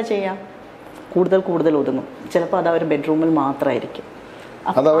എന്താ ചെയ്യുക, കൂടുതൽ ഒതുങ്ങും. ചിലപ്പോൾ അത് അവർ ബെഡ്റൂമിൽ മാത്രമായിരിക്കും.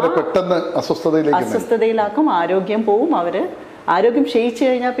 അത് അവരെ പെട്ടെന്ന് അസ്വസ്ഥതയിലാക്കും, ആരോഗ്യം പോവും. അവര് ആരോഗ്യം ക്ഷയിച്ചു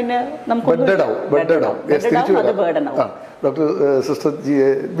കഴിഞ്ഞാൽ പിന്നെ നമുക്ക് ഡോക്ടർ സിസ്റ്റർ ജി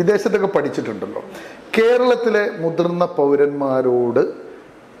വിദേശത്തൊക്കെ പഠിച്ചിട്ടുണ്ടല്ലോ. കേരളത്തിലെ മുതിർന്ന പൗരന്മാരോട്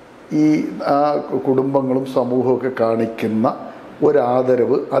ഈ കുടുംബങ്ങളും സമൂഹവും ഒക്കെ കാണിക്കുന്ന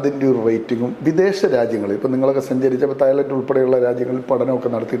ഒരാദരവ്, അതിൻ്റെ ഒരു റേറ്റിങ്ങും വിദേശ രാജ്യങ്ങളിൽ, ഇപ്പം നിങ്ങളൊക്കെ സഞ്ചരിച്ചപ്പോൾ തായ്ലൻഡ് ഉൾപ്പെടെയുള്ള രാജ്യങ്ങളിൽ പഠനമൊക്കെ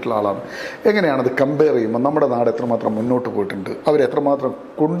നടത്തിയിട്ടുള്ള ആളാണ്. എങ്ങനെയാണത് കമ്പയർ ചെയ്യുമ്പോൾ നമ്മുടെ നാട് എത്രമാത്രം മുന്നോട്ട് പോയിട്ടുണ്ട്, അവരെത്രമാത്രം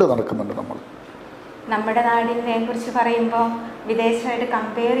കൊണ്ട് നടക്കുന്നുണ്ട്? നമ്മുടെ നാടിനെ കുറിച്ച് പറയുമ്പോൾ വിദേശമായിട്ട്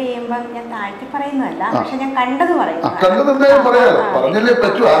കമ്പയർ ചെയ്യുമ്പോൾ ഞാൻ താഴ്ത്തി പറയുന്നതല്ല, പക്ഷെ ഞാൻ കണ്ടത്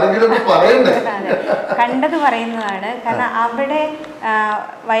കണ്ടത് പറയുന്നതാണ്. കാരണം അവിടെ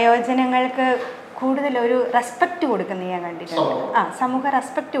വയോജനങ്ങൾക്ക് കൂടുതൽ ഒരു റെസ്പെക്റ്റ് കൊടുക്കുന്നത് ഞാൻ കണ്ടിട്ടുണ്ട്. സമൂഹ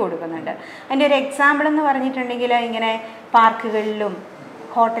റെസ്പെക്റ്റ് കൊടുക്കുന്നുണ്ട്. അതിൻ്റെ ഒരു എക്സാമ്പിൾ എന്ന് പറഞ്ഞിട്ടുണ്ടെങ്കിൽ ഇങ്ങനെ പാർക്കുകളിലും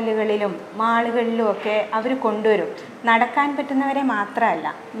ഹോട്ടലുകളിലും മാളുകളിലും ഒക്കെ അവർ കൊണ്ടുവരും. നടക്കാൻ പറ്റുന്നവരെ മാത്രമല്ല,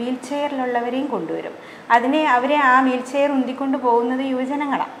 വീൽ ചെയറിലുള്ളവരെയും കൊണ്ടുവരും. അവരെ ആ വീൽ ചെയർ ഉന്തിക്കൊണ്ട് പോകുന്നത്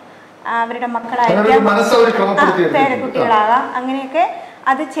യുവജനങ്ങളാണ്, അവരുടെ മക്കളായിരിക്കാം, പേരക്കുട്ടികളാകാം. അങ്ങനെയൊക്കെ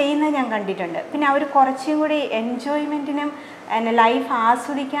അത് ചെയ്യുന്നത് ഞാൻ കണ്ടിട്ടുണ്ട്. പിന്നെ അവർ കുറച്ചും കൂടി എൻജോയ്മെൻറ്റിനും ലൈഫ്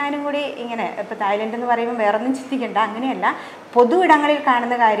ആസ്വദിക്കാനും കൂടി ഇങ്ങനെ, ഇപ്പോൾ തായ്ലൻഡ് എന്ന് പറയുമ്പോൾ വേറൊന്നും ചിന്തിക്കണ്ട, അങ്ങനെയല്ല, പൊതു ഇടങ്ങളിൽ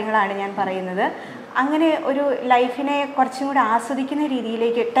കാണുന്ന കാര്യങ്ങളാണ് ഞാൻ പറയുന്നത്. അങ്ങനെ ഒരു ലൈഫിനെ കുറച്ചും കൂടി ആസ്വദിക്കുന്ന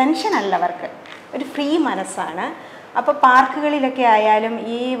രീതിയിലേക്ക്, ടെൻഷനല്ല, അവർക്ക് ഒരു ഫ്രീ മനസ്സാണ്. അപ്പോൾ പാർക്കുകളിലൊക്കെ ആയാലും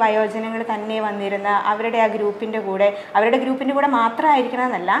ഈ വയോജനങ്ങൾ തന്നെ വന്നിരുന്ന അവരുടെ ആ ഗ്രൂപ്പിൻ്റെ കൂടെ മാത്രമായിരിക്കണം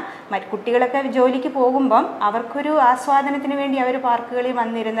എന്നല്ല, കുട്ടികളൊക്കെ ജോലിക്ക് പോകുമ്പം അവർക്കൊരു ആസ്വാദനത്തിന് വേണ്ടി അവർ പാർക്കുകളിൽ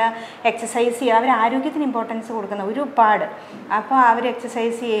വന്നിരുന്ന് എക്സസൈസ് ചെയ്യുക, അവർ ആരോഗ്യത്തിന് ഇമ്പോർട്ടൻസ് കൊടുക്കുന്ന ഒരുപാട്. അപ്പോൾ അവർ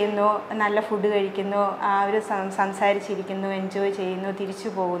എക്സസൈസ് ചെയ്യുന്നു, നല്ല ഫുഡ് കഴിക്കുന്നു, അവർ സംസാരിച്ചിരിക്കുന്നു, എൻജോയ് ചെയ്യുന്നു, തിരിച്ചു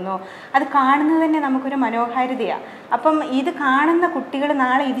പോകുന്നു. അത് കാണുന്നത് തന്നെ നമുക്കൊരു മനോഹാരിതയാണ്. അപ്പം ഇത് കാണുന്ന കുട്ടികൾ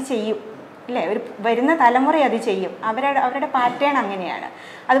നാളെ ഇത് ചെയ്യും അല്ലേ, ഒരു വരുന്ന തലമുറ അത് ചെയ്യും. അവരുടെ പാറ്റേൺ അങ്ങനെയാണ്.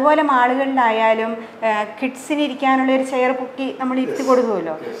 അതുപോലെ മാളുകളിലായാലും കിഡ്സിന് ഇരിക്കാനുള്ള ഒരു ചെയർ പൊക്കി നമ്മൾ ഇരുത്തി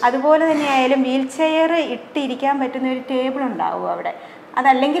കൊടുക്കുമല്ലോ, അതുപോലെ തന്നെയായാലും വീൽ ചെയർ ഇട്ടിരിക്കാൻ പറ്റുന്ന ഒരു ടേബിൾ ഉണ്ടാവും അവിടെ.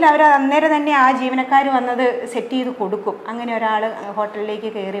 അതല്ലെങ്കിൽ അവർ അന്നേരം തന്നെ ആ ജീവനക്കാർ വന്നത് സെറ്റ് ചെയ്ത് കൊടുക്കും. അങ്ങനെ ഒരാൾ ഹോട്ടലിലേക്ക്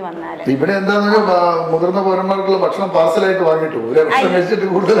കയറി വന്നാൽ ഇവിടെ മുതിർന്ന പൗരന്മാർക്കുള്ള ഭക്ഷണം പാർസലായിട്ട് വാങ്ങിട്ടു.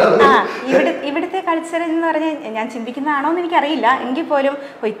 ഇവിടുത്തെ കൾച്ചർ എന്ന് പറഞ്ഞാൽ ഞാൻ ചിന്തിക്കുന്നതാണോ എന്ന് എനിക്കറിയില്ല, എങ്കിൽ പോലും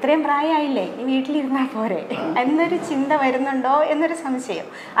ഇത്രയും പ്രായമായില്ലേ, ഈ വീട്ടിലിരുന്നാൽ പോരെ എന്നൊരു ചിന്ത വരുന്നുണ്ടോ എന്നൊരു സംശയം.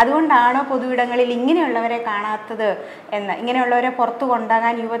 അതുകൊണ്ടാണോ പൊതുവിടങ്ങളിൽ ഇങ്ങനെയുള്ളവരെ കാണാത്തത് എന്ന്, ഇങ്ങനെയുള്ളവരെ പുറത്തു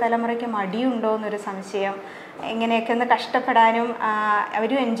കൊണ്ടാകാൻ യുവതലമുറയ്ക്ക് മടിയുണ്ടോ എന്നൊരു സംശയം. എങ്ങനെയൊക്കെ ഒന്ന് കഷ്ടപ്പെടാനും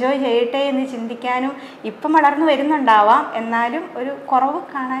അവരും എൻജോയ് ചെയ്യട്ടെ എന്ന് ചിന്തിക്കാനും ഇപ്പം വളർന്നു വരുന്നുണ്ടാവാം, എന്നാലും ഒരു കുറവ്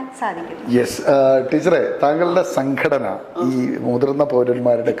കാണാൻ സാധിക്കും. യെസ് ടീച്ചറെ, താങ്കളുടെ സംഘടന ഈ മുതിർന്ന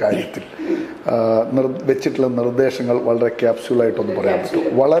പൗരന്മാരുടെ കാര്യത്തിൽ വെച്ചിട്ടുള്ള നിർദ്ദേശങ്ങൾ വളരെ ക്യാപ്സ്യൂളായിട്ടൊന്ന് പറയാൻ പറ്റും,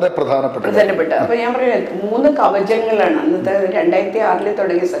 വളരെ പ്രധാനപ്പെട്ട. അപ്പോൾ ഞാൻ പറയാം, 3 കവചങ്ങളാണ് അന്നത്തെ 2006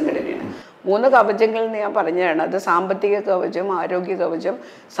 തുടങ്ങിയ സംഘടനയാണ്. 3 കവചങ്ങൾ എന്ന് ഞാൻ പറഞ്ഞതാണ്. അത് സാമ്പത്തിക കവചം, ആരോഗ്യ കവചം,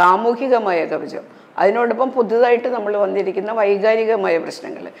 സാമൂഹികമായ കവചം. അതിനോടൊപ്പം പുതുതായിട്ട് നമ്മൾ വന്നിരിക്കുന്ന വൈകാരികമായ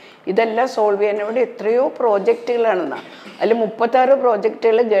പ്രശ്നങ്ങൾ, ഇതെല്ലാം സോൾവ് ചെയ്യാൻ ഇവിടെ എത്രയോ പ്രോജക്റ്റുകളാണെന്നാണ്. അതിൽ 36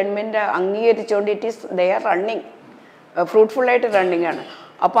 പ്രോജക്റ്റുകൾ ഗവൺമെൻറ് അംഗീകരിച്ചുകൊണ്ട് ദേ ആർ റണ്ണിങ്, ഫ്രൂട്ട്ഫുള്ളായിട്ട് റണ്ണിങ് ആണ്.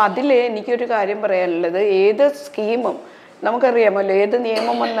 അപ്പോൾ അതിൽ എനിക്കൊരു കാര്യം പറയാനുള്ളത്, ഏത് സ്കീമും നമുക്കറിയാമല്ലോ, ഏത്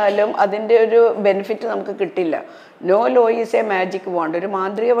നിയമം വന്നാലും അതിൻ്റെ ഒരു ബെനിഫിറ്റ് നമുക്ക് കിട്ടില്ല. No law is A magic want, ഒരു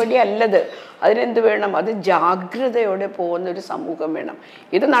മാന്ത്രിക വടി അല്ലത്. അതിനെന്ത് വേണം? അത് ജാഗ്രതയോടെ പോകുന്ന ഒരു സമൂഹം വേണം.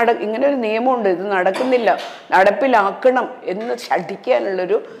 ഇത് ഇങ്ങനെ ഒരു നിയമമുണ്ട്, ഇത് നടക്കുന്നില്ല, നടപ്പിലാക്കണം എന്ന്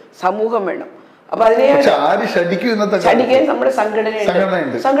ശഠിക്കാനുള്ളൊരു സമൂഹം വേണം. അപ്പൊ അതിനെ ശഠിക്കാൻ നമ്മുടെ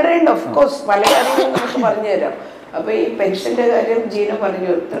സംഘടനയുണ്ട്. ഓഫ് കോഴ്സ് പല കാര്യങ്ങളും നമുക്ക് പറഞ്ഞുതരാം. അപ്പൊ ഈ പെൻഷന്റെ കാര്യം ജീന പറഞ്ഞു,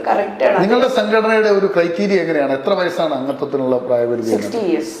 ഇത്ര കറക്റ്റാണ്. നിങ്ങളുടെ സംഘടനയുടെ ഒരു ക്രൈറ്റീരിയ എങ്ങനെയാണ്? എത്ര വയസ്സാണ് അംഗത്വത്തിനുള്ള പ്രായപരിധി? 60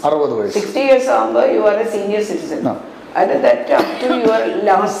 years. 60 വയസ്സ്. 60 years ആകുമ്പോൾ you are A senior citizen.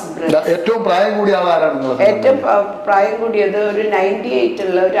 ഏറ്റവും പ്രായം കൂടിയ ആളാരാണ്? ഏറ്റവും പ്രായം കൂടിയത് ഒരു 98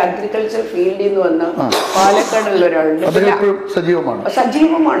 ഉള്ള ഒരു അഗ്രികൾച്ചർ ഫീൽഡിൽ നിന്ന് വന്ന പാലക്കാടുള്ള ഒരാളുണ്ട്.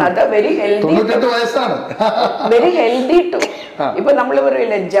 സജീവമാണ്. അത് very healthy, very healthy to. ഇപ്പൊ നമ്മൾ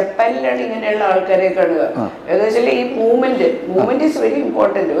പറയില്ല, ജപ്പാനിലാണ് ഇങ്ങനെയുള്ള ആൾക്കാരെ കാണുക. ഏകദേശം ഈ മൂവ്മെന്റ് ഈസ് വെരി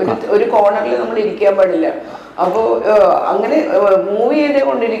ഇമ്പോർട്ടന്റ്. ഒരു കോർണറിൽ നമ്മൾ ഇരിക്കാൻ പാടില്ല. അപ്പോൾ അങ്ങനെ മൂവ്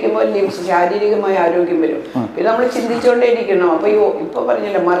ചെയ്തുകൊണ്ടിരിക്കുമ്പോൾ ശാരീരികമായ ആരോഗ്യം വരും. പിന്നെ നമ്മൾ ചിന്തിച്ചുകൊണ്ടേ ഇരിക്കണം. അപ്പൊ ഇപ്പൊ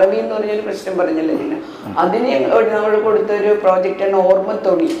പറഞ്ഞല്ലോ, മറവി എന്ന് പറഞ്ഞൊരു പ്രശ്നം പറഞ്ഞല്ലോ, പിന്നെ അതിന് നമ്മൾ കൊടുത്തൊരു പ്രോജക്റ്റാണ്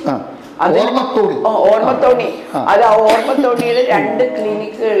ഓർമ്മത്തൊടി. ഓർമ്മത്തോണി. അത് ആ ഓർമ്മത്തോണിയുടെ 2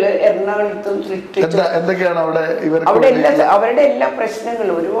 ക്ലിനിക്കുകൾ എറണാകുളത്തും എന്തൊക്കെയാണ് അവിടെ അവരുടെ എല്ലാ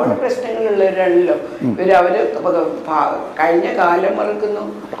പ്രശ്നങ്ങളും, ഒരുപാട് പ്രശ്നങ്ങളുള്ളവരാണല്ലോ അവര് കഴിഞ്ഞ കാലം മറക്കുന്നു,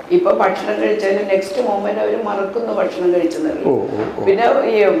 ഇപ്പൊ ഭക്ഷണം കഴിച്ചാലും നെക്സ്റ്റ് മൊമെന്റ് അവര് മറക്കുന്നു ഭക്ഷണം കഴിച്ചത്. പിന്നെ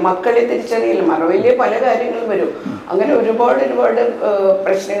ഈ മക്കളെ തിരിച്ചറിയില്ല, വലിയ പല കാര്യങ്ങളും വരും. അങ്ങനെ ഒരുപാട്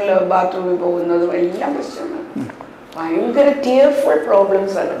പ്രശ്നങ്ങൾ, ബാത്റൂമിൽ പോകുന്നതും എല്ലാം പ്രശ്നമാണ്. ഭയങ്കര ടിയർഫുൾ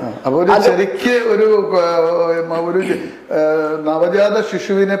പ്രോബ്ലംസ് ആണ്. അപ്പൊ ശരിക്ക് ഒരു നവജാത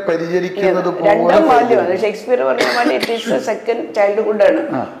ശിശുവിനെ പരിചരിക്കുന്നത് രണ്ടാം ബാല്യമാണ്. ഷേക്സ്പിയർ പറഞ്ഞ പോലെ ഇറ്റ് ഈസ് സെക്കൻഡ് ചൈൽഡ്ഹുഡ് ആണ്.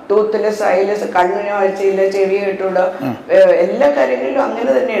 ടൂത്ത്ലെസ്, ഐലെസ്, കണ്ണിന് വാഴ്ചയില്ല, ചെവി കേട്ടൂടാ, എല്ലാ കാര്യങ്ങളിലും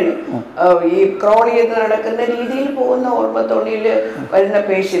അങ്ങനെ തന്നെയാണ്. ഈ ക്രോൾ ചെയ്ത് നടക്കുന്ന രീതിയിൽ പോകുന്ന ഓർമ്മത്തോണിയിൽ വരുന്ന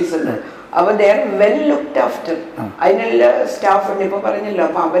പേഷ്യൻസ് ഉണ്ട്. അപ്പൊ they are well looked after. അതിനുള്ള സ്റ്റാഫ് ഉണ്ട്. ഇപ്പൊ പറഞ്ഞല്ലോ,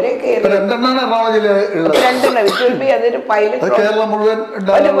 അപ്പൊ അവരെയൊക്കെ അതൊരു പൈലറ്റ്.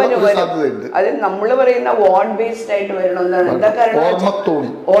 അത് നമ്മള് പറയുന്ന വാൺ ബേസ്ഡ് ആയിട്ട് വരണമെന്നാണ്. എന്താ കാരണം?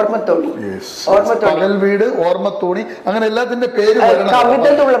 ഓർമ്മത്തോണി അങ്ങനെ എല്ലാത്തിന്റെ പേര് കവിത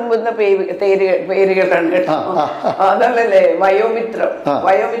തുളമ്പുന്ന പേരുകളാണ് കേട്ടോ. അതല്ലേ വയോമിത്രം.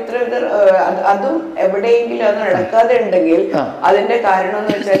 അതും എവിടെയെങ്കിലും അത് നടക്കാതെ ഉണ്ടെങ്കിൽ അതിന്റെ കാരണം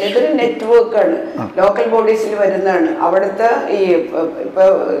എന്ന് വെച്ചാൽ ഇതൊരു നെറ്റ്വർക്കാണ്, ലോക്കൽ ബോഡീസിൽ വരുന്നതാണ്. അവിടുത്തെ ഈ ഇപ്പൊ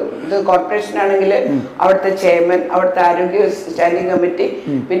ഇത് കോർപ്പറേഷൻ ആണെങ്കിൽ അവിടുത്തെ ചെയർമാൻ, അവിടുത്തെ ആരോഗ്യ സ്റ്റാൻഡിംഗ് കമ്മിറ്റി,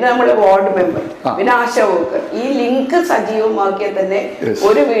 പിന്നെ നമ്മുടെ വാർഡ് മെമ്പർ, പിന്നെ ആശാ വർക്കർ. ഈ ലിങ്ക് സജീവമാക്കിയാൽ തന്നെ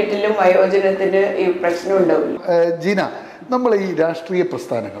ഒരു വീട്ടിലും വയോജനത്തിന് ഈ പ്രശ്നം ഉണ്ടാവില്ല. ജീന, നമ്മൾ ഈ രാഷ്ട്രീയ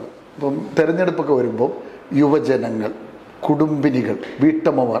പ്രസ്ഥാനങ്ങൾ ഇപ്പം തെരഞ്ഞെടുപ്പൊക്കെ വരുമ്പോൾ യുവജനങ്ങൾ, കുടുംബിനികൾ,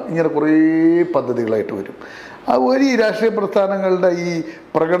 വീട്ടമ്മമാർ, ഇങ്ങനെ കുറേ പദ്ധതികളായിട്ട് വരും. അതുപോലെ ഈ രാഷ്ട്രീയ പ്രസ്ഥാനങ്ങളുടെ ഈ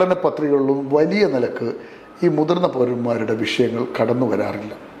പ്രകടന പത്രികകളിലും വലിയ നിലക്ക് ഈ മുതിർന്ന പൗരന്മാരുടെ വിഷയങ്ങൾ കടന്നു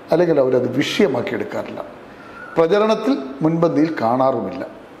വരാറില്ല, അല്ലെങ്കിൽ അവരത് വിഷയമാക്കി എടുക്കാറില്ല, പ്രചരണത്തിൽ മുൻപന്തിയിൽ കാണാറുമില്ല.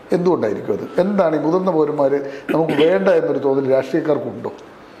 എന്തുകൊണ്ടായിരിക്കും അത്? എന്താണ് ഈ മുതിർന്ന പൗരന്മാർ നമുക്ക് വേണ്ട എന്നൊരു തോന്നൽ രാഷ്ട്രീയക്കാർക്കുണ്ടോ?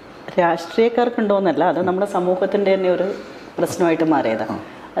 രാഷ്ട്രീയക്കാർക്കുണ്ടോയെന്നല്ല, അത് നമ്മുടെ സമൂഹത്തിൻ്റെ തന്നെ ഒരു പ്രശ്നമായിട്ട് മാറിയതാണ്.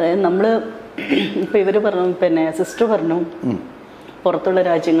 അതായത് നമ്മൾ ഇപ്പോൾ ഇവർ പറഞ്ഞു, പിന്നെ സിസ്റ്റർ പറഞ്ഞു, പുറത്തുള്ള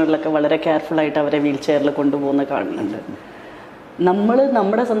രാജ്യങ്ങളിലൊക്കെ വളരെ കെയർഫുള്ളായിട്ട് അവരെ വീൽ ചെയറിൽ കൊണ്ടുപോകുന്ന കാണുന്നുണ്ട്.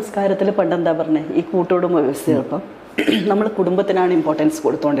 നമ്മുടെ സംസ്കാരത്തിൽ പണ്ടെന്താ പറഞ്ഞത്, ഈ കൂട്ടുകുടുംബ വ്യവസ്ഥ ചിലപ്പം നമ്മൾ കുടുംബത്തിനാണ് ഇമ്പോർട്ടൻസ്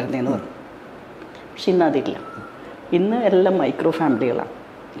കൊടുത്തുകൊണ്ടിരുന്നതെന്ന് പറഞ്ഞു. പക്ഷെ ഇന്ന് അതില്ല. ഇന്ന് എല്ലാം മൈക്രോ ഫാമിലികളാണ്.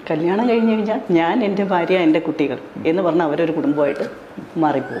 കല്യാണം കഴിഞ്ഞ് കഴിഞ്ഞാൽ ഞാൻ, എൻ്റെ ഭാര്യ, എൻ്റെ കുട്ടികൾ എന്ന് പറഞ്ഞാൽ അവരൊരു കുടുംബമായിട്ട്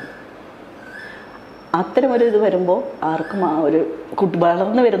മാറിപ്പോകും. അത്തരമൊരു ഇത് വരുമ്പോൾ ആർക്കും ആ ഒരു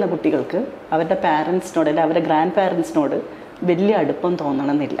വളർന്നു വരുന്ന കുട്ടികൾക്ക് അവരുടെ പാരൻസിനോട് അല്ലെങ്കിൽ അവരുടെ ഗ്രാൻഡ് പാരൻസിനോട് വലിയ അടുപ്പം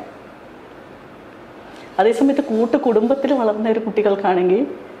തോന്നണമെന്നില്ല. അതേസമയത്ത് കുടുംബത്തിൽ വളർന്ന ഒരു കുട്ടികൾക്കാണെങ്കിൽ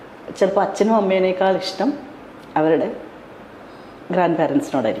ചിലപ്പോൾ അച്ഛനും അമ്മേനേക്കാൾ ഇഷ്ടം അവരുടെ ഗ്രാൻഡ്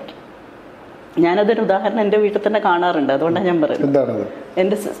പാരൻസിനോടായിരിക്കും. ഞാനതൊരു ഉദാഹരണം എൻ്റെ വീട്ടിൽ തന്നെ കാണാറുണ്ട്. അതുകൊണ്ടാണ് ഞാൻ പറയുന്നത്.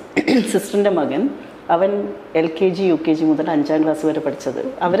 എൻ്റെ സിസ്റ്ററിൻ്റെ മകൻ, അവൻ LKG UKG മുതൽ 5ാം ക്ലാസ് വരെ പഠിച്ചത്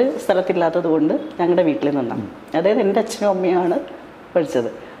അവർ സ്ഥലത്തില്ലാത്തത് കൊണ്ട് ഞങ്ങളുടെ വീട്ടിൽ നിന്നാണ്. അതായത് എൻ്റെ അച്ഛനും അമ്മയാണ് പഠിച്ചത്.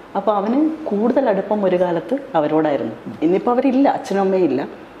 അപ്പോൾ അവന് കൂടുതൽ അടുപ്പം ഒരു കാലത്ത് അവരോടായിരുന്നു. ഇന്നിപ്പോൾ അവരില്ല, അച്ഛനും അമ്മയും ഇല്ല.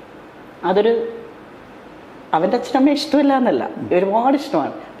 അവൻ്റെ അച്ഛനമ്മയെ ഇഷ്ടമില്ല എന്നല്ല, ഒരുപാട്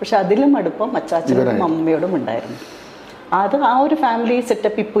ഇഷ്ടമാണ്. പക്ഷെ അതിലും അടുപ്പം അച്ചാച്ചനോടും അമ്മയോടും ഉണ്ടായിരുന്നു. അത് ആ ഒരു ഫാമിലി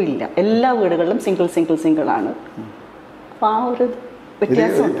സെറ്റപ്പ് ഇപ്പോൾ ഇല്ല. എല്ലാ വീടുകളിലും സിംഗിൾ ആണ്. അപ്പോൾ ആ ഒരു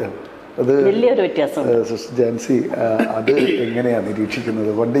വ്യത്യാസമുണ്ട്, വലിയൊരു വ്യത്യാസമുണ്ട്. സിസ്റ്റർ ജാൻസി, അത് എങ്ങനെയാണ്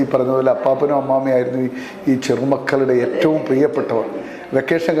നിരീക്ഷിക്കുന്നത്? പണ്ട് ഈ പറഞ്ഞ പോലെ അപ്പാപ്പനും അമ്മാമ്മയായിരുന്നു ഈ ചെറുമക്കളുടെ ഏറ്റവും പ്രിയപ്പെട്ടവർ.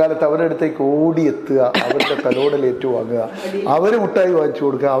 വെക്കേഷൻ കാലത്ത് അവരുടെ അടുത്തേക്ക് ഓടിയെത്തുക, അവരുടെ തലോടൽ ഏറ്റുവാങ്ങുക, അവർ മുട്ടായി വാങ്ങിച്ചു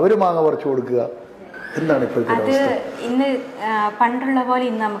കൊടുക്കുക, അവർ മാങ്ങ പറിച്ചു കൊടുക്കുക. എന്താണ് ഇപ്പോഴത്തെ അത്? ഇന്ന് പണ്ടുള്ള പോലെ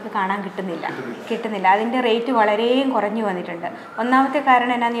ഇന്ന് നമുക്ക് കാണാൻ കിട്ടുന്നില്ല. അതിൻ്റെ റേറ്റ് വളരെയും കുറഞ്ഞു വന്നിട്ടുണ്ട്. ഒന്നാമത്തെ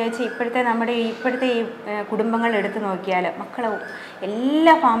കാരണം എന്നാന്ന് ചോദിച്ചാൽ, ഇപ്പോഴത്തെ ഈ കുടുംബങ്ങൾ എടുത്തു നോക്കിയാൽ മക്കൾ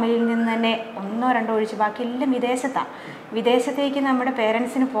എല്ലാ ഫാമിലിയിൽ നിന്ന് തന്നെ 1 2 ഒഴിച്ച് ബാക്കി എല്ലാം വിദേശത്തേക്ക് നമ്മുടെ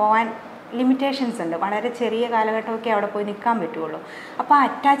പേരൻസിന് പോകാൻ ലിമിറ്റേഷൻസ് ഉണ്ട്. വളരെ ചെറിയ കാലഘട്ടമൊക്കെ അവിടെ പോയി നിൽക്കാൻ പറ്റുള്ളൂ. അപ്പോൾ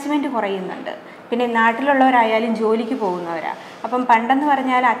അറ്റാച്ച്മെൻറ്റ് കുറയുന്നുണ്ട്. പിന്നെ നാട്ടിലുള്ളവരായാലും ജോലിക്ക് പോകുന്നവരാണ്. അപ്പം പണ്ടെന്ന്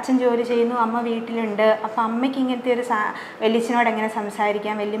പറഞ്ഞാൽ അച്ഛൻ ജോലി ചെയ്യുന്നു, അമ്മ വീട്ടിലുണ്ട്. അപ്പോൾ അമ്മയ്ക്ക് ഇങ്ങനത്തെ ഒരു വലിയച്ഛനോട് എങ്ങനെ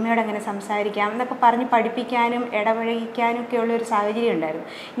സംസാരിക്കാം, വല്യമ്മയോട് എങ്ങനെ സംസാരിക്കാം എന്നൊക്കെ പറഞ്ഞ് പഠിപ്പിക്കാനും ഇടപഴകിക്കാനും ഒക്കെ ഉള്ളൊരു സാഹചര്യം ഉണ്ടായിരുന്നു.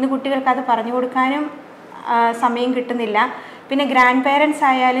 ഇന്ന് കുട്ടികൾക്ക് അത് പറഞ്ഞു കൊടുക്കാനും സമയം കിട്ടുന്നില്ല. പിന്നെ ഗ്രാൻഡ് പേരൻസ്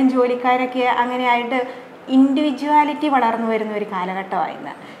ആയാലും ജോലിക്കാരൊക്കെ അങ്ങനെയായിട്ട് ഇൻഡിവിജ്വാലിറ്റി വളർന്നു വരുന്ന ഒരു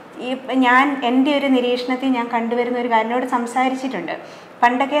കാലഘട്ടമായിരുന്നു. എൻ്റെ ഒരു നിരീക്ഷണത്തിൽ ഞാൻ കണ്ടുവരുന്ന ഒരു കാര്യനോട് സംസാരിച്ചിട്ടുണ്ട്.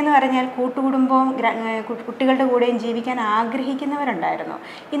 പണ്ടൊക്കെ എന്ന് പറഞ്ഞാൽ കൂട്ടുകുടുംബവും കുട്ടികളുടെ കൂടെയും ജീവിക്കാൻ ആഗ്രഹിക്കുന്നവരുണ്ടായിരുന്നു.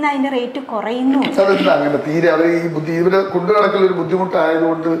 ഇന്ന് അതിൻ്റെ റേറ്റ് കുറയുന്നു. അങ്ങനെ തീരെ അവർ ഇവരെ കൊണ്ടുനടക്കൽ ഒരു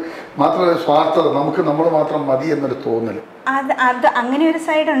ബുദ്ധിമുട്ടായതുകൊണ്ട് മാത്രമേ സ്വാർത്ഥത, നമുക്ക് നമ്മൾ മാത്രം മതി എന്നൊരു തോന്നൽ. അത് അങ്ങനെ ഒരു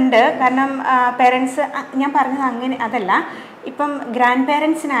സൈഡുണ്ട്. കാരണം പേരൻസ്, ഞാൻ പറഞ്ഞത് അങ്ങനെ അതല്ല, ഇപ്പം ഗ്രാൻഡ്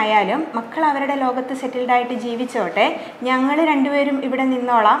പേരൻസിനായാലും മക്കൾ അവരുടെ ലോകത്ത് സെറ്റിൽഡ് ആയിട്ട് ജീവിച്ചോട്ടെ, ഞങ്ങൾ രണ്ടുപേരും ഇവിടെ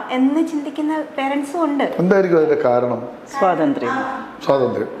നിന്നോളാം എന്ന് ചിന്തിക്കുന്ന പേരൻസും ഉണ്ട്. എന്തായിരിക്കും അതിന്റെ കാരണം? സ്വാതന്ത്ര്യം.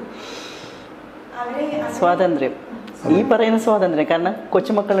 ഈ പറയുന്ന സ്വാതന്ത്ര്യം. കാരണം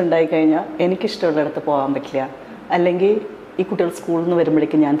കൊച്ചുമക്കൾ ഉണ്ടായിക്കഴിഞ്ഞാൽ എനിക്കിഷ്ടമുള്ളിടത്ത് പോകാൻ പറ്റില്ല, അല്ലെങ്കിൽ ഈ കുട്ടികൾ സ്കൂളിൽ നിന്ന്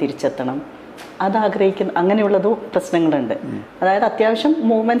വരുമ്പോഴേക്കും ഞാൻ തിരിച്ചെത്തണം, അതാഗ്രഹിക്കുന്ന അങ്ങനെയുള്ളതും പ്രശ്നങ്ങളുണ്ട്. അതായത് അത്യാവശ്യം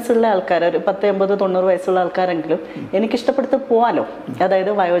മൂവ്മെന്റ്സ് ഉള്ള ആൾക്കാർ, ഒരു 10, 80, 90 വയസ്സുള്ള ആൾക്കാരെങ്കിലും എനിക്കിഷ്ടപ്പെടുത്ത് പോകാലോ.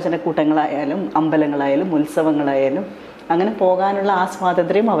 അതായത് വയോജന കൂട്ടങ്ങളായാലും അമ്പലങ്ങളായാലും ഉത്സവങ്ങളായാലും അങ്ങനെ പോകാനുള്ള ആ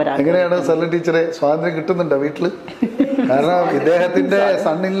സ്വാതന്ത്ര്യം അവരാണ്. എങ്ങനെയാണ് സല്ല ടീച്ചറെ സ്വാതന്ത്ര്യം കിട്ടുന്നുണ്ടോ വീട്ടില്? കാരണം ഇദ്ദേഹത്തിന്റെ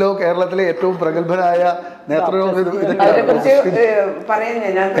സണ്ണിലോ കേരളത്തിലെ ഏറ്റവും പ്രഗത്ഭനായ നേത്രരോഗ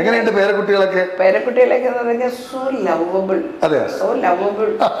എങ്ങനെയുണ്ട് പേരക്കുട്ടികളൊക്കെ? പേരക്കുട്ടികളൊക്കെ എന്ന് പറഞ്ഞാൽ സോ ലവബിൾ, സോ ലവബിൾ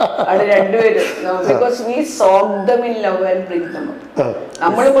ആണ് രണ്ടുപേരും. Because we soak them in love and bring them up.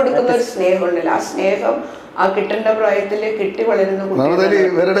 നമ്മൾ കൊടുക്കുന്ന ഒരു സ്നേഹം ഉണ്ടല്ലോ, ആ സ്നേഹം ആ കിട്ടേണ്ട പ്രായത്തില് കിട്ടി വളരുന്ന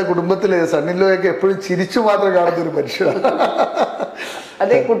ഇവരുടെ കുടുംബത്തില് സണ്ണിലോയൊക്കെ എപ്പോഴും ചിരിച്ചു മാത്രം കാണുന്ന ഒരു മനുഷ്യനാണ്.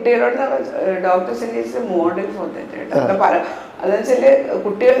 അതെ, കുട്ടികളോട് ഡോക്ടേഴ്സ് മോഡൽ ഫോർ ദാറ്റ്. അതെന്ന് വെച്ചാല്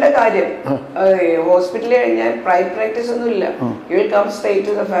കുട്ടികളുടെ കാര്യം ഹോസ്പിറ്റലിൽ കഴിഞ്ഞാൽ പ്രൈവറ്റ് പ്രാക്ടീസ് ഒന്നും ഇല്ല. You will come straight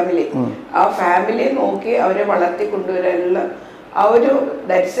to the family. ആ ഫാമിലിയെ നോക്കി അവരെ വളർത്തി കൊണ്ടുവരാനുള്ള ആ ഒരു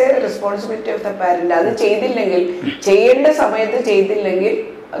that's A responsibility of the parent. അത് ചെയ്തില്ലെങ്കിൽ, ചെയ്യേണ്ട സമയത്ത് ചെയ്തില്ലെങ്കിൽ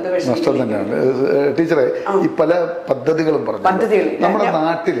നഷ്ടം തന്നെയാണ്. ടീച്ചറെ, ഈ പല പദ്ധതികളും പറഞ്ഞു, നമ്മുടെ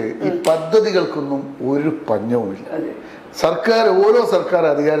നാട്ടില് ഈ പദ്ധതികൾക്കൊന്നും ഒരു പഞ്ഞവുമില്ല. ഓരോ സർക്കാർ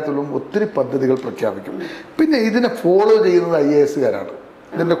അധികാരത്തിലും ഒത്തിരി പദ്ധതികൾ പ്രഖ്യാപിക്കും. പിന്നെ ഇതിനെ ഫോളോ ചെയ്യുന്നത് IAS-കാരാണ്.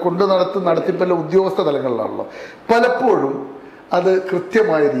 ഇതിന്റെ നടത്തിപ്പല്ല ഉദ്യോഗസ്ഥ തലങ്ങളിലാണല്ലോ. പലപ്പോഴും അത്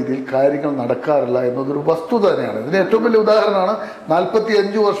കൃത്യമായ രീതിയിൽ കാര്യങ്ങൾ നടക്കാറില്ല എന്നതൊരു വസ്തുത തന്നെയാണ്. ഇതിന് ഏറ്റവും വലിയ ഉദാഹരണമാണ്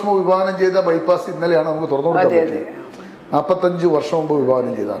 45 വർഷം വിഭാവനം ചെയ്ത ബൈപ്പാസ്. ഇന്നലെയാണ് നമുക്ക് തുറന്നു കൊടുക്കാൻ പറ്റിയത്. 45 വർഷം മുമ്പ്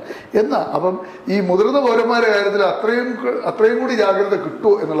വിഭാവനം ചെയ്തതാണ്. എന്നാൽ അപ്പം ഈ മുതിർന്ന പൗരന്മാരുടെ കാര്യത്തിൽ അത്രയും കൂടി ജാഗ്രത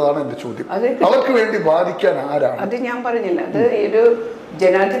കിട്ടുമോ എന്നുള്ളതാണ് എൻ്റെ ചോദ്യം. അവർക്ക് വേണ്ടി ബാധിക്കാൻ ആരാണ്? അത് ഞാൻ പറഞ്ഞില്ല, അത് ഒരു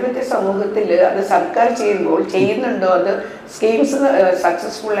ജനാധിപത്യ സമൂഹത്തിൽ അത് സർക്കാർ ചെയ്യുന്നുണ്ടോ, അത് സ്കീംസ്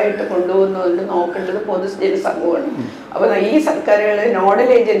സക്സസ്ഫുൾ ആയിട്ട് കൊണ്ടുപോകുന്നുണ്ട് നോക്കേണ്ടത് പൊതുജന സമൂഹമാണ്. അപ്പൊ ഈ സർക്കാരുകൾ നോഡൽ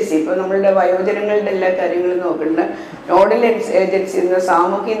ഏജൻസി, ഇപ്പൊ നമ്മളുടെ വയോജനങ്ങളുടെ എല്ലാ കാര്യങ്ങളും നോക്കേണ്ട നോഡൽ ഏജൻസി എന്ന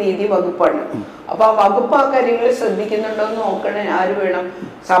സാമൂഹ്യ നീതി വകുപ്പാണ്. അപ്പൊ ആ വകുപ്പ് ആ കാര്യങ്ങൾ ശ്രദ്ധിക്കുന്നുണ്ടോ എന്ന് നോക്കണേ ആര് വേണം?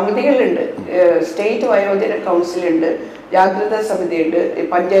 സമിതികളുണ്ട്, സ്റ്റേറ്റ് വയോജന കൗൺസിലുണ്ട്, ജാഗ്രതാ സമിതിയുണ്ട്,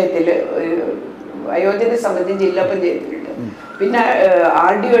 പഞ്ചായത്തില് വയോജന സമിതി ജില്ലാ പഞ്ചായത്തിലുണ്ട്, പിന്നെ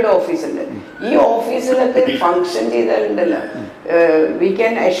RDOയുടെ ഓഫീസുണ്ട്. ഈ ഓഫീസിലൊക്കെ function ചെയ്താലുണ്ടല്ലോ we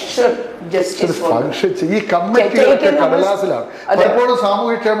can assure justice. ഈ കമ്മിറ്റികളൊക്കെ കടലാസിലാണ്. പലപ്പോഴും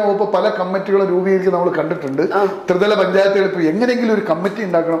സാമൂഹ്യക്ഷേമ വകുപ്പ് പല കമ്മിറ്റികളും രൂപീകരിച്ച് നമ്മൾ കണ്ടിട്ടുണ്ട്. ത്രിതല പഞ്ചായത്തുകൾ ഇപ്പൊ എങ്ങനെയെങ്കിലും ഒരു കമ്മിറ്റി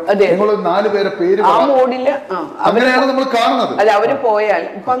ഉണ്ടാക്കണം, നിങ്ങൾ 4 പേരെ പേര് അങ്ങനെയാണ് നമ്മൾ കാണുന്നത്. അല്ല, അവര് പോയാൽ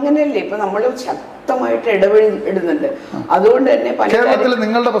ഇപ്പൊ അങ്ങനെയല്ലേ, ഇപ്പൊ നമ്മൾ ശക്തമായിട്ട് ഇടപെടുന്നുണ്ട്. അതുകൊണ്ട് തന്നെ കേരളത്തിൽ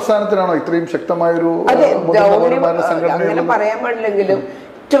നിങ്ങളുടെ പ്രസ്ഥാനത്തിനാണോ ഇത്രയും ശക്തമായൊരു അങ്ങനെ പറയാൻ പാടില്ലെങ്കിലും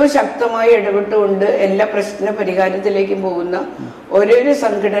ഏറ്റവും ശക്തമായി ഇടപെട്ടുകൊണ്ട് എല്ലാ പ്രശ്ന പരിഹാരത്തിലേക്കും പോകുന്ന ഒരേ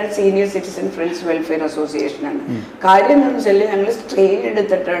സംഘടന സീനിയർ സിറ്റിസൺ ഫ്രണ്ട്സ് വെൽഫെയർ അസോസിയേഷനാണ്. കാര്യം എന്ന് വെച്ചാൽ ഞങ്ങൾ സ്ട്രെയിൻ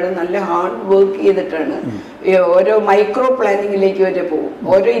എടുത്തിട്ടാണ്, നല്ല ഹാർഡ് വർക്ക് ചെയ്തിട്ടാണ് ഓരോ മൈക്രോ പ്ലാനിങ്ങിലേക്ക് വരെ പോകും.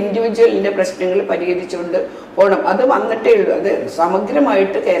 ഓരോ ഇൻഡിവിജ്വലിന്റെ പ്രശ്നങ്ങൾ പരിഹരിച്ചുകൊണ്ട് പോകണം. അത് വന്നിട്ടേ ഉള്ളൂ. അത്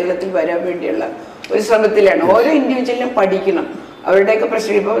സമഗ്രമായിട്ട് കേരളത്തിൽ വരാൻ വേണ്ടിയുള്ള ഒരു ശ്രമത്തിലാണ്. ഓരോ ഇൻഡിവിജ്വലിനും പഠിക്കണം അവരുടെയൊക്കെ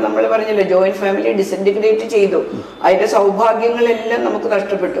പ്രശ്നം. ഇപ്പൊ നമ്മൾ പറഞ്ഞല്ലോ, ജോയിന്റ് ഫാമിലി ഡിസിൻറ്റിഗ്രേറ്റ് ചെയ്തു, അതിന്റെ സൗഭാഗ്യങ്ങളെല്ലാം നമുക്ക്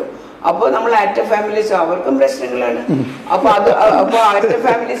നഷ്ടപ്പെട്ടു. അപ്പോൾ നമ്മൾ ആക്റ്റീവ് ഫാമിലീസ്, അവർക്കും പ്രശ്നങ്ങളാണ്. അപ്പൊ ആക്റ്റീവ്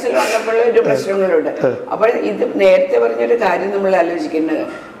ഫാമിലീസിൽ വന്നപ്പോൾ ഒരു പ്രശ്നങ്ങളുണ്ട്. അപ്പോൾ ഇത് നേരത്തെ പറഞ്ഞൊരു കാര്യം നമ്മൾ ആലോചിക്കേണ്ടത്,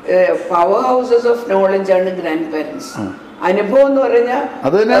 പവർ ഹൗസസ് ഓഫ് നോളജ് ആണ് ഗ്രാൻഡ് പാരന്റ്സ്. അനുഭവം എന്ന് പറഞ്ഞാൽ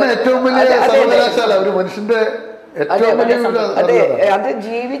അത് തന്നെയാണ് ഏറ്റവും വലിയ സർവകലാശാല ഒരു മനുഷ്യന്റെ. അതെ, അത്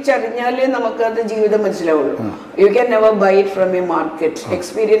ജീവിച്ചറിഞ്ഞാലേ നമുക്ക് അത് ജീവിതം മനസ്സിലാവുള്ളൂ. You can never by it from A market.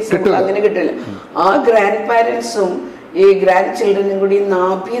 Experience അങ്ങനെ കിട്ടില്ല. ആ ഗ്രാൻഡ് പാരന്റ്സും ഈ ഗ്രാൻഡ് ചിൽഡ്രനും കൂടി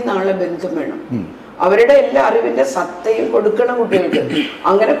നാളെ ബന്ധം വേണം. അവരുടെ എല്ലാ അറിവിന്റെ സത്തയും കൊടുക്കണം കുട്ടികൾക്ക്.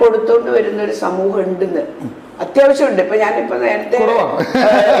 അങ്ങനെ കൊടുത്തോണ്ട് വരുന്ന ഒരു സമൂഹം ഉണ്ടെന്ന് അത്യാവശ്യമുണ്ട്. ഇപ്പൊ ഞാനിപ്പോ നേരത്തെ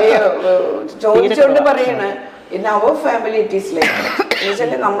ചോദിച്ചോണ്ട് പറയണ in our family it is like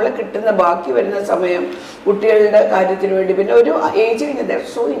എന്നുവെച്ചാൽ നമ്മൾ കിട്ടുന്ന ബാക്കി വരുന്ന സമയം കുട്ടികളുടെ കാര്യത്തിന് വേണ്ടി. പിന്നെ ഒരു ഏജ് കഴിഞ്ഞാൽ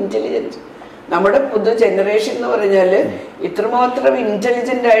സോ ഇന്റലിജന്റ്. നമ്മുടെ പുതു ജനറേഷൻ എന്ന് പറഞ്ഞാൽ ഇത്രമാത്രം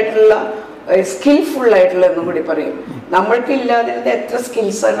ഇന്റലിജന്റ് ആയിട്ടുള്ള സ്കിൽഫുൾ ആയിട്ടുള്ള എന്നും കൂടി പറയും. നമ്മൾക്കില്ലാതിരുന്ന എത്ര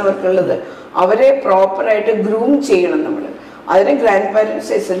സ്കിൽസാണ് അവർക്കുള്ളത്. അവരെ പ്രോപ്പറായിട്ട് ഗ്രൂം ചെയ്യണം നമ്മൾ. അതിന് ഗ്രാൻഡ്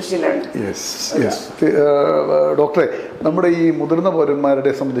പാരൻസ് എസെൻഷ്യലാണ്. ഡോക്ടറെ, നമ്മുടെ ഈ മുതിർന്ന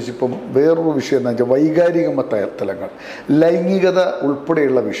പൗരന്മാരെ സംബന്ധിച്ച് ഇപ്പം വേറൊരു വിഷയം എന്ന് വെച്ചാൽ വൈകാരിക തലങ്ങൾ, ലൈംഗികത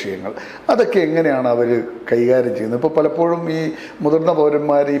ഉൾപ്പെടെയുള്ള വിഷയങ്ങൾ, അതൊക്കെ എങ്ങനെയാണ് അവർ കൈകാര്യം ചെയ്യുന്നത്? ഇപ്പോൾ പലപ്പോഴും ഈ മുതിർന്ന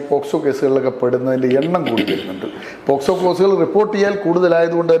പൗരന്മാർ ഈ പോക്സോ കേസുകളിലൊക്കെ പെടുന്നതിൻ്റെ എണ്ണം കൂടി വരുന്നുണ്ട്. പോക്സോ കേസുകൾ റിപ്പോർട്ട് ചെയ്യാൻ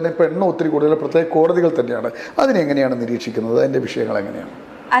കൂടുതലായതുകൊണ്ട് തന്നെ ഇപ്പോൾ എണ്ണം ഒത്തിരി കൂടുതൽ, പ്രത്യേക കോടതികൾ തന്നെയാണ്. അതിനെങ്ങനെയാണ് നിരീക്ഷിക്കുന്നത്? അതിൻ്റെ വിഷയങ്ങൾ എങ്ങനെയാണ്?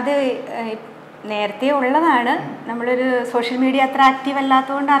 അത് നേരത്തെ ഉള്ളതാണ്. നമ്മളൊരു സോഷ്യൽ മീഡിയ അത്ര ആക്റ്റീവ്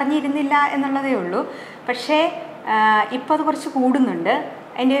അല്ലാത്തതുകൊണ്ട് അറിഞ്ഞിരുന്നില്ല എന്നുള്ളതേ ഉള്ളൂ. പക്ഷേ ഇപ്പോൾ അത് കുറച്ച് കൂടുന്നുണ്ട്.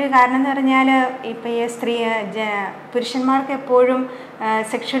 അതിൻ്റെ ഒരു കാരണം എന്ന് പറഞ്ഞാൽ ഇപ്പോൾ ഈ പുരുഷന്മാർക്ക് എപ്പോഴും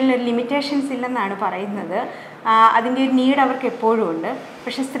സെക്ഷൽ ലിമിറ്റേഷൻസ് ഇല്ലെന്നാണ് പറയുന്നത്. അതിൻ്റെ ഒരു നീഡ് അവർക്ക് എപ്പോഴും ഉണ്ട്.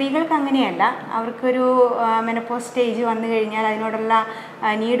 പക്ഷേ സ്ത്രീകൾക്ക് അങ്ങനെയല്ല. അവർക്കൊരു മെനോപോസ് സ്റ്റേജ് വന്നു കഴിഞ്ഞാൽ അതിനോടുള്ള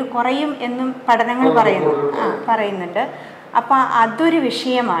നീഡ് കുറയും എന്നും പഠനങ്ങൾ പറയുന്നുണ്ട്. അപ്പോൾ അതൊരു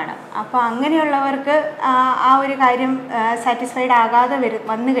വിഷയമാണ്. അപ്പോൾ അങ്ങനെയുള്ളവർക്ക് ആ ഒരു കാര്യം സാറ്റിസ്ഫൈഡ് ആകാതെ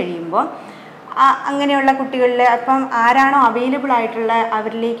വന്നു കഴിയുമ്പോൾ അങ്ങനെയുള്ള കുട്ടികളിൽ അപ്പം ആരാണോ അവൈലബിൾ ആയിട്ടുള്ള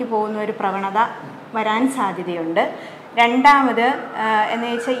അവരിലേക്ക് പോകുന്ന ഒരു പ്രവണത വരാൻ സാധ്യതയുണ്ട്. രണ്ടാമത് എന്ന്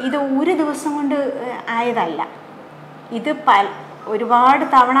വെച്ചാൽ ഇത് ഒരു ദിവസം കൊണ്ട് ആയതല്ല. ഇത് ഒരുപാട്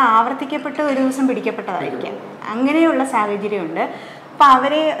തവണ ആവർത്തിക്കപ്പെട്ട് ഒരു ദിവസം പിടിക്കപ്പെട്ടതായിരിക്കാം. അങ്ങനെയുള്ള സാഹചര്യമുണ്ട്. അപ്പോൾ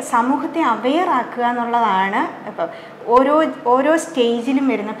അവരെ സമൂഹത്തെ അവെയർ ആക്കുക എന്നുള്ളതാണ്. ഇപ്പം ഓരോ സ്റ്റേജിലും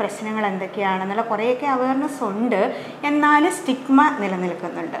വരുന്ന പ്രശ്നങ്ങൾ എന്തൊക്കെയാണെന്നുള്ള കുറേയൊക്കെ അവയർനെസ് ഉണ്ട്. എന്നാലും സ്റ്റിഗ്മ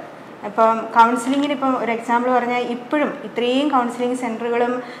നിലനിൽക്കുന്നുണ്ട്. ഇപ്പം കൗൺസിലിങ്ങിന് ഇപ്പം ഒരു എക്സാമ്പിൾ പറഞ്ഞാൽ ഇപ്പോഴും ഇത്രയും കൗൺസിലിംഗ്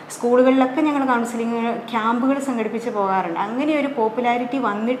സെൻറ്ററുകളും സ്കൂളുകളിലൊക്കെ ഞങ്ങൾ കൗൺസിലിംഗ് ക്യാമ്പുകൾ സംഘടിപ്പിച്ച് പോകാറുണ്ട്. അങ്ങനെ ഒരു പോപ്പുലാരിറ്റി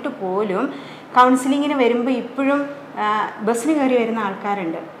വന്നിട്ട് പോലും കൗൺസിലിങ്ങിന് വരുമ്പോൾ ഇപ്പോഴും ബസ്സിന് കയറി വരുന്ന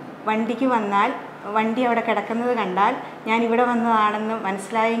ആൾക്കാരുണ്ട്. വണ്ടിക്ക് വന്നാൽ വണ്ടി അവിടെ കിടക്കുന്നത് കണ്ടാൽ ഞാൻ ഇവിടെ വന്നതാണെന്ന്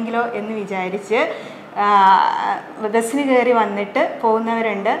മനസ്സിലായെങ്കിലോ എന്ന് വിചാരിച്ച് ബസ്സിന് കയറി വന്നിട്ട്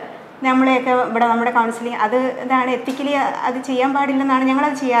പോകുന്നവരുണ്ട്. നമ്മളെയൊക്കെ ഇവിടെ നമ്മുടെ കൗൺസിലിംഗ് ഇതാണ് എത്തിക്കലി അത് ചെയ്യാൻ പാടില്ലെന്നാണ്,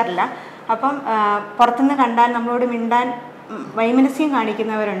 ഞങ്ങളത് ചെയ്യാറില്ല. അപ്പം പുറത്തുനിന്ന് കണ്ടാൽ നമ്മളോട് മിണ്ടാൻ വൈമനസ്യം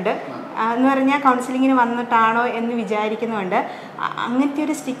കാണിക്കുന്നവരുണ്ട്. എന്ന് പറഞ്ഞാൽ കൗൺസിലിങ്ങിന് വന്നിട്ടാണോ എന്ന് വിചാരിക്കുന്നുണ്ട്. അങ്ങനത്തെ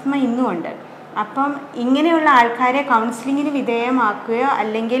ഒരു സ്റ്റിഗ്മ ഇന്നും ഉണ്ട്. അപ്പം ഇങ്ങനെയുള്ള ആൾക്കാരെ കൗൺസിലിങ്ങിന് വിധേയമാക്കുകയോ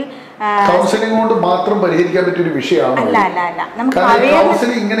അല്ലെങ്കിൽ കൗൺസിലിംഗ് കൊണ്ട് മാത്രം പരിഹരിക്കാൻ പറ്റിയ ഒരു വിഷയമാണ്. അല്ല നമുക്ക്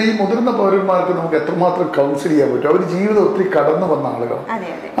കൗൺസിലിംഗ് ഇങ്ങനെ ഈ മുതിർന്ന പൗരന്മാർക്ക് നമുക്ക് എത്രമാത്രം കൗൺസിൽ ചെയ്യാൻ പറ്റും? അവർ ജീവിതം ഒത്തിരി കടന്നു വന്ന ആളുകൾ,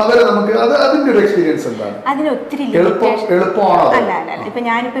 അവരെ നമുക്ക് അതിന്റെ ഒരു എക്സ്പീരിയൻസ് എന്താണ്? അതിന് ഒത്തിരി എളുപ്പമാണോ? അല്ല. ഇപ്പൊ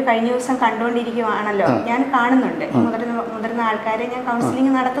ഞാനിപ്പോ കഴിഞ്ഞ ദിവസം കണ്ടുകൊണ്ടിരിക്കുവാണല്ലോ, ഞാൻ കാണുന്നുണ്ട് മുതിർന്ന ആൾക്കാരെ ഞാൻ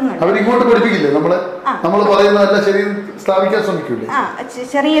കൗൺസിലിംഗ് നടത്തുന്നുണ്ട്. അവരിങ്ങോട്ട് പഠിപ്പിക്കില്ലേ? നമ്മൾ പറയുന്നതല്ല ശരി സ്ഥാപിക്കാൻ ശ്രമിക്കൂലേ?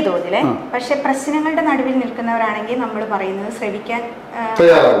 ചെറിയ തോതില്. പക്ഷെ പ്രശ്നങ്ങളുടെ നടുവിൽ നിൽക്കുന്നവരാണെങ്കിൽ നമ്മൾ പറയുന്നത് ശ്രവിക്കാൻ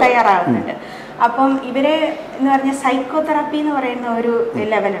തയ്യാറാകുന്നുണ്ട്. അപ്പം ഇവരെ എന്ന് പറഞ്ഞാൽ സൈക്കോതെറാപ്പി എന്ന് പറയുന്ന ഒരു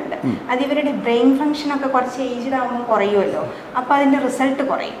ലെവലുണ്ട്. അത് ഇവരുടെ ബ്രെയിൻ ഫങ്ഷനൊക്കെ കുറച്ച് ഏജ്ഡ് ആകുമ്പോൾ കുറയുമല്ലോ. അപ്പോൾ അതിൻ്റെ റിസൾട്ട്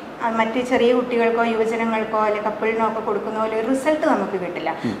കുറയും. മറ്റ് ചെറിയ കുട്ടികൾക്കോ യുവജനങ്ങൾക്കോ അല്ലെങ്കിൽ കപ്പിളിനോ ഒക്കെ കൊടുക്കുന്ന പോലെ ഒരു റിസൾട്ട് നമുക്ക്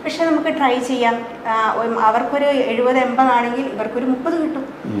കിട്ടില്ല. പക്ഷെ നമുക്ക് ട്രൈ ചെയ്യാം. അവർക്കൊരു 70-80 ആണെങ്കിൽ ഇവർക്കൊരു 30 കിട്ടും.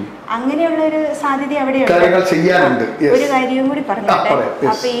 അങ്ങനെയുള്ള ഒരു സാധ്യത അവിടെയുണ്ട്. ഒരു കാര്യവും കൂടി പറഞ്ഞോട്ടെ.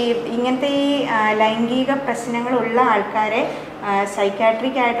 അപ്പൊ ഇങ്ങനത്തെ ഈ ലൈംഗിക പ്രശ്നങ്ങളുള്ള ആൾക്കാരെ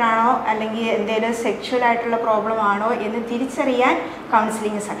സൈക്കാട്രിക് ആയിട്ടാണോ അല്ലെങ്കിൽ എന്തെങ്കിലും സെക്ഷൽ ആയിട്ടുള്ള പ്രോബ്ലം ആണോ എന്ന് തിരിച്ചറിയാൻ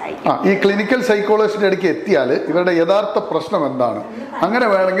കൗൺസിലിംഗ് സഹായിക്കും. ഈ ക്ലിനിക്കൽ സൈക്കോളജിസ്റ്റിന്റെ അടുക്ക് എത്തിയാൽ ഇവരുടെ യഥാർത്ഥ പ്രശ്നം എന്താണ്, അങ്ങനെ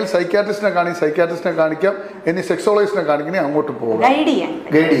വേണമെങ്കിൽ സൈക്കാട്രിസ്റ്റിനെ കാണിക്കാം, ഇനി സെക്സോളജിസ്റ്റിനെ കാണിക്കണേ അങ്ങോട്ട് പോകാം, ഗൈഡ്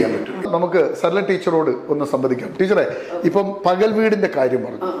ചെയ്യാൻ പറ്റും. നമുക്ക് സരള ടീച്ചറോട് ഒന്ന് സംവദിക്കാം. ടീച്ചറെ, ഇപ്പം പകൽ വീടിന്റെ കാര്യം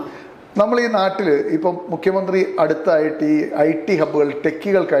പറഞ്ഞു. നമ്മൾ ഈ നാട്ടിൽ ഇപ്പം മുഖ്യമന്ത്രി അടുത്തായിട്ട് ഈ IT ഹബ്ബുകൾ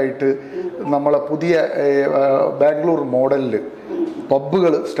ടെക്കികൾക്കായിട്ട് നമ്മളെ പുതിയ ബാംഗ്ലൂർ മോഡലിൽ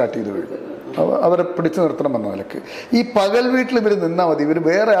പബ്ബുകൾ സ്റ്റാർട്ട് ചെയ്ത് കഴിഞ്ഞു. അവരെ പിടിച്ചു നിർത്തണമെന്ന നിലക്ക് ഈ പകൽ വീട്ടിൽ ഇവർ നിന്നാൽ മതി, ഇവർ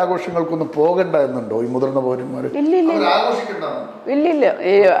വേറെ ആഘോഷങ്ങൾക്കൊന്നും പോകണ്ട എന്നുണ്ടോ ഈ മുതിർന്ന പൗരന്മാർ? ഇല്ലില്ല.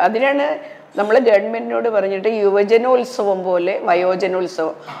 അതിനാണ് നമ്മൾ ഗവൺമെന്റിനോട് പറഞ്ഞിട്ട് യുവജനോത്സവം പോലെ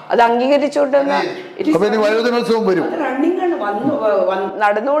വയോജനോത്സവം അത് അംഗീകരിച്ചുകൊണ്ട് വയോജനോത്സവം വരും.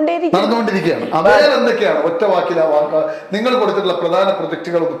 നടന്നുകൊണ്ടേയിരിക്കുകയാണ്. ഒറ്റ വാക്കില നിങ്ങൾ കൊടുത്തിട്ടുള്ള പ്രധാന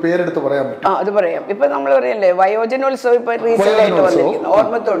പ്രൊജക്ടുകൾ പേരെടുത്ത് പറയാൻ പറ്റും? അത് പറയാം. ഇപ്പൊ നമ്മൾ പറയല്ലേ വയോജനോത്സവം ഇപ്പൊ റീസെന്റ് ആയിട്ട് വന്നിരിക്കുന്നു,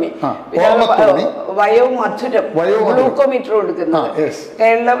 ഓർമ്മത്തോണി, വയോമധുരം, ഗ്ലൂക്കോമീറ്റർ കൊടുക്കുന്നത്.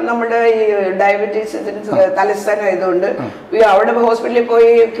 കേരളം നമ്മുടെ ഈ ഡയബറ്റീസ് തലസ്ഥാനം ആയതുകൊണ്ട് അവിടെ ഹോസ്പിറ്റലിൽ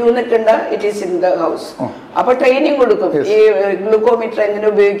പോയി ക്യൂ നിൽക്കേണ്ട, it is in the house. അപ്പൊ ട്രെയിനിങ് കൊടുക്കും ഈ ഗ്ലൂക്കോമീറ്റർ എങ്ങനെ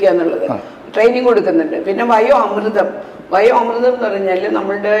ഉപയോഗിക്കുക എന്നുള്ളത് ട്രെയിനിങ് കൊടുക്കുന്നുണ്ട്. പിന്നെ വയോ അമൃതം എന്ന് പറഞ്ഞാൽ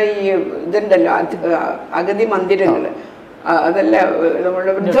നമ്മളുടെ ഈ ഇതുണ്ടല്ലോ അഗതി മന്ദിരങ്ങൾ, അതല്ല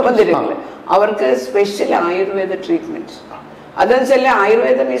നമ്മളുടെ വൃദ്ധമന്ദിരങ്ങൾ, അവർക്ക് സ്പെഷ്യൽ ആയുർവേദ ട്രീറ്റ്മെന്റ്. അതെന്ന് വെച്ചാൽ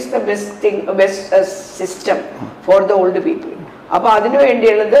ആയുർവേദം is the best system for the old people. അപ്പൊ അതിനു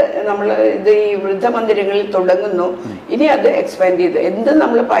വേണ്ടിയുള്ളത് നമ്മൾ ഇത് ഈ വൃദ്ധമന്ദിരങ്ങളിൽ തുടങ്ങുന്നു. ഇനി അത് എക്സ്പാൻഡ് ചെയ്ത് എന്ത്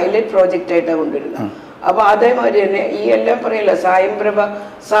നമ്മൾ പൈലറ്റ് പ്രോജക്റ്റ് ആയിട്ടാണ് കൊണ്ടുവരുന്നത്. അപ്പൊ അതേമാതിരി തന്നെ ഈ എല്ലാം പറയില്ല സായം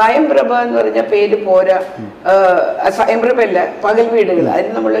പ്രഭ എന്ന് പറഞ്ഞ പേര് പോരാ. സായം പ്രഭ അല്ല, പകൽ വീടുകൾ.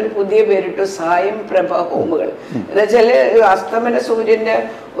 അതിന് നമ്മളൊരു പുതിയ പേരിട്ടു, സായം പ്രഭ ഹോമുകൾ. എന്താ വെച്ചാല് അസ്തമന സൂര്യന്റെ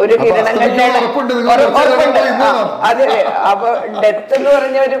ഒരു കിരണങ്ങളുടെ അതെ. അപ്പൊ ഡെത്ത് എന്ന്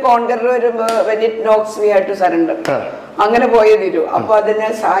പറഞ്ഞ ഒരു കോൺകറർ വരുമ്പോ when it Knox we have to surrender, അങ്ങനെ പോയേ തീരൂ. അപ്പൊ അതിന്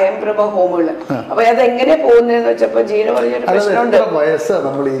സായം പ്രഭ ഹോമുകള്. അപ്പൊ അതെങ്ങനെ പോകുന്നതെന്ന് വെച്ചപ്പോ ജീന പറഞ്ഞൊരു പ്രശ്നമുണ്ട്.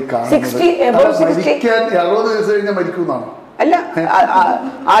 60 അല്ല,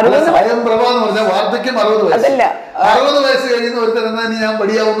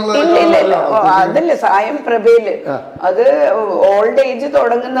 അതല്ല സായം പ്രഭയില് അത് ഓൾഡ് ഏജ്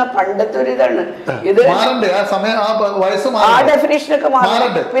തുടങ്ങുന്ന പണ്ടത്തെ ഒരു ഇതാണ്. ഇത് ആ ഡെഫിനേഷനൊക്കെ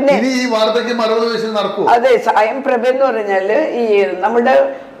മാറും. പിന്നെ അതെ, സായം പ്രഭ എന്ന് പറഞ്ഞാല് ഈ നമ്മുടെ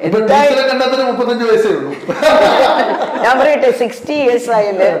ഞാൻ പറയട്ടെ 60 years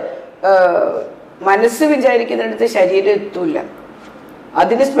ആയാല് മനസ്സ് വിചാരിക്കുന്നിടത്ത് ശരീരം എത്തൂല.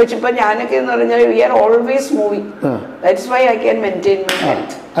 അതിന് സ്പെഷ്യൽ ഇപ്പൊ ഞാനൊക്കെ എന്ന് പറഞ്ഞാൽ V are always moving. That's why I can maintain my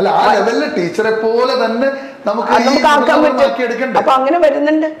health. അല്ല, ആ ലെവലിൽ ടീച്ചറെ പോലെ തന്നെ നമുക്ക് ആക്കാൻ പറ്റും. അപ്പൊ അങ്ങനെ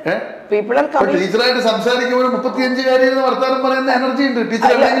വരുന്നുണ്ട്. ടീച്ചറായിട്ട് സംസാരിക്കുമ്പോൾ 35 വർത്താനം പറയുന്ന എനർജി ഉണ്ട്.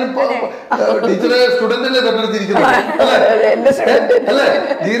 ടീച്ചർ ടീച്ചറെ സ്റ്റുഡന്റിലെ തെരഞ്ഞെടുത്തിരിക്കുന്നത് അല്ലേ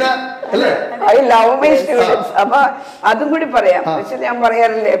Jeena? I love my students. അപ്പൊ അതും കൂടി പറയാം. പക്ഷെ ഞാൻ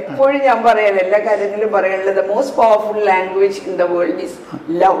പറയാറില്ല, എപ്പോഴും ഞാൻ പറയാൻ എല്ലാ കാര്യങ്ങളിലും പറയാനുള്ളത് the most powerful language in the world is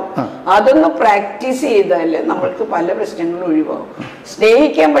love. അതൊന്ന് പ്രാക്ടീസ് ചെയ്താൽ നമ്മൾക്ക് പല പ്രശ്നങ്ങളും ഒഴിവാകും.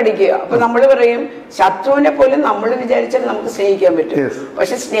 സ്നേഹിക്കാൻ പഠിക്കുക. അപ്പൊ നമ്മൾ പറയും ശത്രുവിനെ പോലും നമ്മൾ വിചാരിച്ചാൽ നമുക്ക് സ്നേഹിക്കാൻ പറ്റും.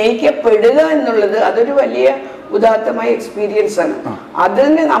 പക്ഷെ സ്നേഹിക്കപ്പെടുക എന്നുള്ളത് അതൊരു വലിയ ഉദാത്തമായ എക്സ്പീരിയൻസ് ആണ്.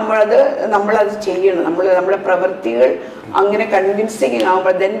 അതിന് നമ്മളത് ചെയ്യണം. നമ്മുടെ പ്രവൃത്തികൾ അങ്ങനെ കൺവിൻസിങ്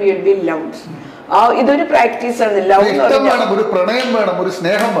ആവുമ്പോൾ then we will be loved. ഇതൊരു പ്രാക്ടീസ് ആണ്. ലവ് എന്ന് പറഞ്ഞാൽ ഒരു പ്രണയം വേണം, ഒരു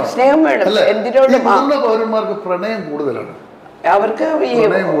സ്നേഹം വേണം. എന്തിനോടും പൗരന്മാർക്ക് പ്രണയം കൂടുതലാണ്. അവർക്ക്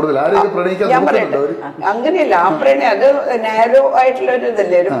ഞാൻ പറയട്ടെ, അങ്ങനെയല്ല. ആ പ്രണയം അത് നാരോ ആയിട്ടുള്ള ഒരു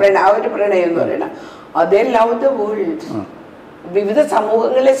ഇതല്ലേ ഒരു പ്രണയം. ആ ഒരു പ്രണയം എന്ന് പറയണം അതേ ലവ് ദ വേൾഡ്. വിവിധ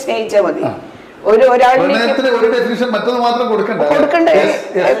സമൂഹങ്ങളെ സ്നേഹിച്ചാൽ മതി. കൊടുക്കണ്ടേ?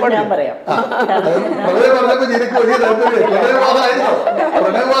 ഞാൻ പറയാം.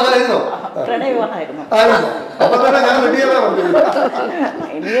 പ്രണയവിവാഹമായിരുന്നു.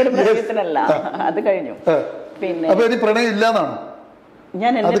 ഇനിയൊരു പ്രണയത്തിനല്ല, അത് കഴിഞ്ഞു. പിന്നെ പ്രണയം ഇല്ലാന്നാണ്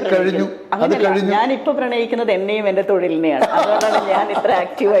ഞാനിപ്പോ പ്രണയിക്കുന്നത് എന്നെയും എന്റെ തൊഴിലിനെയാണ്. അതുകൊണ്ടാണ് ഞാൻ ഇത്ര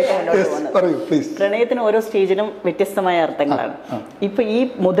ആക്റ്റീവായിട്ട് മുന്നോട്ട് പോകുന്നത്. പ്രണയത്തിന് ഓരോ സ്റ്റേജിലും വ്യത്യസ്തമായ അർത്ഥങ്ങളാണ്. ഇപ്പൊ ഈ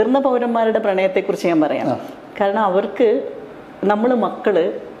മുതിർന്ന പൗരന്മാരുടെ പ്രണയത്തെ കുറിച്ച് ഞാൻ പറയാം. കാരണം അവർക്ക് മക്കള്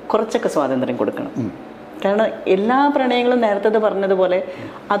കുറച്ചൊക്കെ സ്വാതന്ത്ര്യം കൊടുക്കണം. കാരണം എല്ലാ പ്രണയങ്ങളും നേരത്തെ പറഞ്ഞതുപോലെ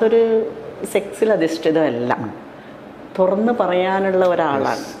അതൊരു സെക്സിൽ അധിഷ്ഠിതമല്ല, തുറന്ന് പറയാനുള്ള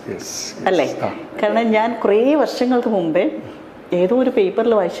ഒരാളാണ് അല്ലേ? കാരണം ഞാൻ കുറേ വർഷങ്ങൾക്ക് മുമ്പേ ഏതോ ഒരു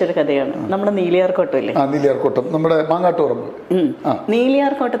പേപ്പറിൽ വായിച്ചൊരു കഥയാണ്. നമ്മുടെ നീലിയാർക്കോട്ടം നമ്മുടെ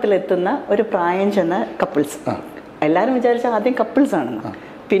നീലിയാർക്കോട്ടത്തിൽ ഒരു പ്രായം ചെന്ന കപ്പിൾസ്. എല്ലാരും വിചാരിച്ച ആദ്യം കപ്പിൾസ് ആണെന്ന്,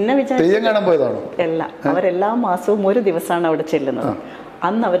 പിന്നെ വിചാരിച്ചു അല്ല, അവരെല്ലാ മാസവും ഒരു ദിവസമാണ് അവിടെ ചെല്ലുന്നത്.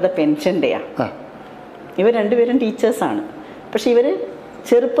 അന്ന് അവരുടെ പെൻഷൻ ഡേയാ. ഇവർ രണ്ടുപേരും ടീച്ചേഴ്സാണ്. പക്ഷെ ഇവര്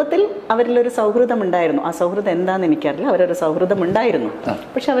ചെറുപ്പത്തിൽ അവരിലൊരു സൗഹൃദം ഉണ്ടായിരുന്നു. ആ സൗഹൃദം എന്താണെന്ന് എനിക്കറിയില്ല. അവരൊരു സൗഹൃദം ഉണ്ടായിരുന്നു.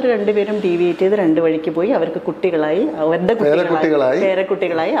 പക്ഷെ അവർ രണ്ടുപേരും ഡീവിയേറ്റ് ചെയ്ത് രണ്ട് വഴിക്ക് പോയി. അവർക്ക് കുട്ടികളായി, അവരുടെ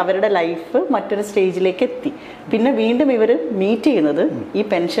പേരക്കുട്ടികളായി, അവരുടെ ലൈഫ് മറ്റൊരു സ്റ്റേജിലേക്ക് എത്തി. പിന്നെ വീണ്ടും ഇവർ മീറ്റ് ചെയ്യുന്നത് ഈ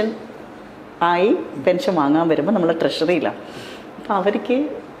പെൻഷൻ വാങ്ങാൻ വരുമ്പോൾ നമ്മൾ ട്രഷറിയിലാണ്. അപ്പം അവർക്ക്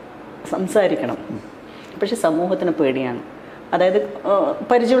സംസാരിക്കണം. പക്ഷെ സമൂഹത്തിന് പേടിയാണ്. അതായത്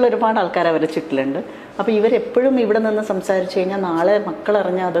പരിചയമുള്ള ഒരുപാട് ആൾക്കാർ അവരുടെ ചുറ്റിലുണ്ട്. അപ്പോൾ ഇവരെപ്പോഴും ഇവിടെ നിന്ന് സംസാരിച്ചു കഴിഞ്ഞാൽ നാളെ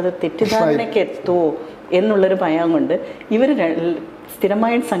മക്കളറിഞ്ഞാൽ അതത് തെറ്റിദ്ധാരണയ്ക്ക് എത്തുമോ എന്നുള്ളൊരു ഭയം കൊണ്ട് ഇവർ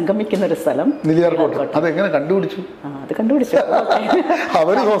സ്ഥിരമായി സംഗമിക്കുന്ന ഒരു സ്ഥലം അതെങ്ങനെ കണ്ടുപിടിച്ചു? അത് കണ്ടുപിടിച്ചു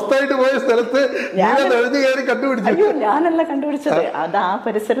ഞാനല്ല കണ്ടുപിടിച്ചത്. അത് ആ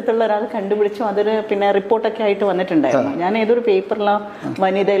പരിസരത്തുള്ള ഒരാൾ കണ്ടുപിടിച്ചു. അതൊരു പിന്നെ റിപ്പോർട്ടൊക്കെ ആയിട്ട് വന്നിട്ടുണ്ടായിരുന്നു. ഞാൻ ഏതൊരു പേപ്പറിലോ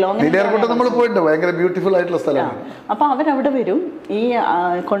വനിതയിലോ അപ്പൊ അവരവിടെ വരും.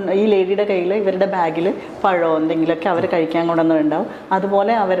 ഈ ലേഡിയുടെ കയ്യിൽ ഇവരുടെ ബാഗിൽ പഴമോ എന്തെങ്കിലുമൊക്കെ അവർ കഴിക്കാൻ കൊണ്ടുവന്നിട്ടുണ്ടാവും.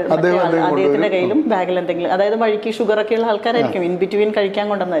 അതുപോലെ അദ്ദേഹത്തിന്റെ കയ്യിലും ബാഗിൽ എന്തെങ്കിലും, അതായത് വഴിക്ക് ഷുഗറൊക്കെ ഉള്ള ആൾക്കാരായിരിക്കും, ഇൻ ബിറ്റ്വീൻ കഴിക്കാൻ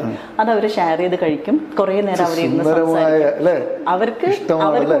കൊണ്ടുവന്നത്. അത് അവർ ഷെയർ ചെയ്ത് കഴിക്കും. കുറെ നേരം അവരിരുന്ന്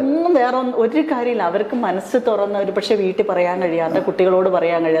അവർക്കൊന്നും വേറെ ഒരു കാര്യമില്ല. അവർക്ക് മനസ്സ് തുറന്ന് ഒരു പക്ഷെ വീട്ടിൽ പറയാൻ കഴിയാത്ത, കുട്ടികളോട്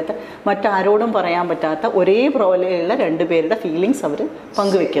പറയാൻ കഴിയാത്ത, മറ്റാരോടും പറയാൻ പറ്റാത്ത ഒരേ പോലെയുള്ള രണ്ടുപേരുടെ ഫീലിങ്സ് അവർ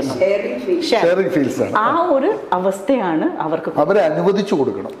പങ്കുവെക്കുന്നു. ആ ഒരു അവസ്ഥയാണ് അവർക്ക് അനുവദിച്ചു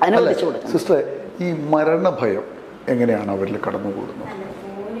കൊടുക്കണം. സിസ്റ്ററെ, ഈ മരണഭയം എങ്ങനെയാണ് അവരിൽ കടന്നുകൂടുന്നത്?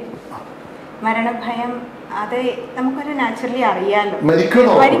 മരണഭയം അത് നമുക്കൊരു നാച്ചുറലി അറിയാലോ,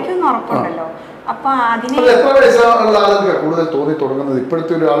 മരിക്കുമെന്ന് ഉറപ്പുണ്ടല്ലോ. അപ്പൊ അതിനെ കൂടുതൽ തോന്നി തുടങ്ങുന്നത്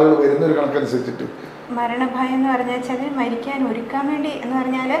ഇപ്പോഴത്തെ ഒരു ആളുകൾ വരുന്ന ഒരു കണക്കനുസരിച്ചിട്ട് മരണഭയം എന്ന് പറഞ്ഞാൽ ചിലർ മരിക്കാൻ ഒരുക്കാൻ വേണ്ടി എന്ന്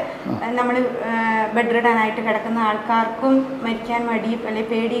പറഞ്ഞാൽ നമ്മൾ ബെഡ് റിഡനായിട്ട് കിടക്കുന്ന ആൾക്കാർക്കും മരിക്കാൻ മടി അല്ലെങ്കിൽ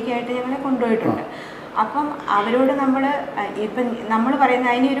പേടിയൊക്കെ ആയിട്ട് ഞങ്ങളെ കൊണ്ടുപോയിട്ടുണ്ട്. അപ്പം അവരോട് ഇപ്പം നമ്മൾ പറയുന്ന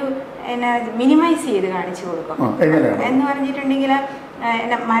അതിനൊരു മിനിമൈസ് ചെയ്ത് കാണിച്ചു കൊടുക്കും. എന്ന് പറഞ്ഞിട്ടുണ്ടെങ്കിൽ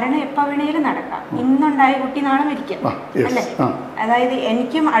മരണം എപ്പോൾ വേണേലും നടക്കാം, ഇന്നുണ്ടായ കുട്ടി നാളെ മരിക്കാം അല്ലേ. അതായത്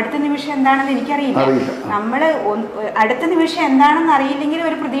എനിക്കും അടുത്ത നിമിഷം എന്താണെന്ന് എനിക്കറിയില്ല. നമ്മൾ അടുത്ത നിമിഷം എന്താണെന്ന് അറിയില്ലെങ്കിൽ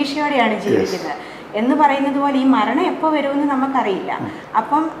ഒരു പ്രതീക്ഷയോടെയാണ് ജീവിക്കുന്നത് എന്ന് പറയുന്നത് പോലെ ഈ മരണം എപ്പോൾ വരുമെന്ന് നമുക്കറിയില്ല.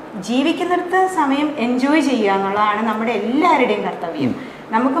 അപ്പം ജീവിക്കുന്നിടത്ത് സമയം എൻജോയ് ചെയ്യുക എന്നുള്ളതാണ് നമ്മുടെ എല്ലാവരുടെയും കർത്തവ്യം.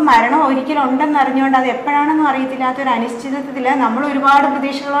 നമുക്ക് മരണം ഒരിക്കലും ഉണ്ടെന്ന് അറിഞ്ഞുകൊണ്ട് അത് എപ്പോഴാണെന്നും അറിയത്തില്ലാത്ത ഒരു അനിശ്ചിതത്വത്തിൽ നമ്മൾ ഒരുപാട്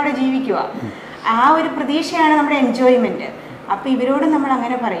പ്രതീക്ഷകളോടെ ജീവിക്കുക. ആ ഒരു പ്രതീക്ഷയാണ് നമ്മുടെ എൻജോയ്മെന്റ്. അപ്പം ഇവരോട് നമ്മൾ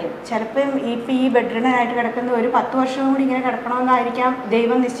അങ്ങനെ പറയും. ചിലപ്പം ഇപ്പം ഈ ബെഡ് റിഡനായിട്ട് കിടക്കുന്ന ഒരു 10 വർഷവും കൂടി ഇങ്ങനെ കിടക്കണമെന്നായിരിക്കാം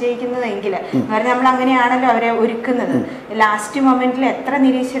ദൈവം നിശ്ചയിക്കുന്നതെങ്കിൽ എന്ന് പറഞ്ഞാൽ നമ്മൾ അങ്ങനെയാണല്ലോ അവരെ ഒരുക്കുന്നത്. ലാസ്റ്റ് മൊമെന്റിൽ എത്ര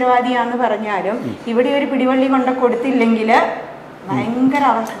നിരീശ്വരവാദിയാന്ന് പറഞ്ഞാലും ഇവിടെ ഒരു പിടിവള്ളി കൊണ്ട് കൊടുത്തില്ലെങ്കിൽ ഭയങ്കര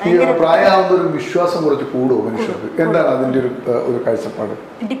പ്രായമാകുന്ന ഒരു വിശ്വാസം കുറച്ച് കൂടുമോ മനുഷ്യർക്ക്? എന്താണ് അതിന്റെ ഒരു കാഴ്ചപ്പാട്?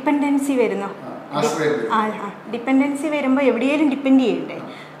 ഡിപ്പെൻഡൻസി വരുന്നു. ഡിപ്പെൻഡൻസി വരുമ്പോൾ എവിടെയെങ്കിലും ഡിപ്പെൻഡ് ചെയ്യണ്ടേ.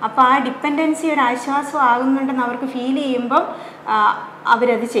 അപ്പോൾ ആ ഡിപ്പെൻഡൻസി ഒരു ആശ്വാസം ആകുന്നുണ്ടെന്ന് അവർക്ക് ഫീൽ ചെയ്യുമ്പം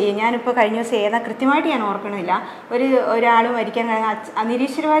അവരത് ചെയ്യും. ഞാനിപ്പോൾ കഴിഞ്ഞ ദിവസം കൃത്യമായിട്ട് ഞാൻ ഓർക്കണില്ല, ഒരാൾ മരിക്കാൻ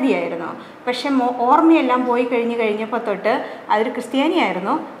നിരീശ്വരവാദിയായിരുന്നു. പക്ഷെ ഓർമ്മയെല്ലാം പോയി കഴിഞ്ഞപ്പോൾ തൊട്ട് അതൊരു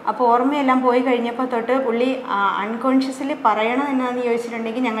ക്രിസ്ത്യാനിയായിരുന്നു. അപ്പോൾ ഓർമ്മയെല്ലാം പോയി കഴിഞ്ഞപ്പോൾ തൊട്ട് പുള്ളി അൺകോൺഷ്യസ്ലി പറയണം എന്നാന്ന്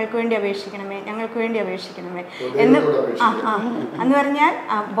ചോദിച്ചിട്ടുണ്ടെങ്കിൽ ഞങ്ങൾക്ക് വേണ്ടി അപേക്ഷിക്കണമേ, ഞങ്ങൾക്ക് വേണ്ടി അപേക്ഷിക്കണമേ എന്ന് പറഞ്ഞാൽ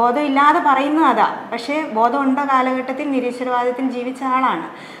ബോധമില്ലാതെ പറയുന്നത് അതാ. പക്ഷേ ബോധമുണ്ട കാലഘട്ടത്തിൽ നിരീശ്വരവാദത്തിൽ ജീവിച്ച ആളാണ്.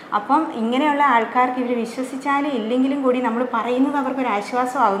 അപ്പം ഇങ്ങനെയുള്ള ആൾക്കാർക്ക് ഇവർ വിശ്വസിച്ചാലും ഇല്ലെങ്കിലും കൂടി നമ്മൾ പറയുന്നത് അവർക്കൊരു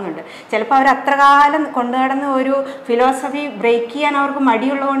ആശ്വാസമാകുന്നുണ്ട്. ചിലപ്പോൾ അവർ അത്ര കാലം കൊണ്ടുനടന്ന ഒരു ഫിലോസഫി ബ്രേക്ക് ചെയ്യാൻ അവർക്ക്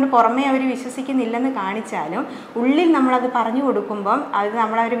മടിയുള്ളതുകൊണ്ട് പുറമേ അവർ വിശ്വസിക്കുന്നില്ലെന്ന് കാണിച്ചാലും ഉള്ളിൽ നമ്മളത് പറഞ്ഞു കൊടുക്കുമ്പം അത്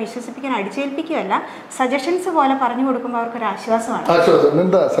നമ്മളവരെ വിശ്വസിപ്പിക്കാൻ അടിച്ചേൽപ്പിക്കുകയല്ല, സജഷൻസ് പോലെ പറഞ്ഞു കൊടുക്കുമ്പോൾ അവർക്കൊരു ആശ്വാസമാണ്.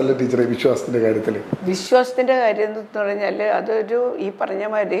 വിശ്വാസത്തിൻ്റെ കാര്യം എന്ന് പറഞ്ഞാൽ അതൊരു ഈ പറഞ്ഞ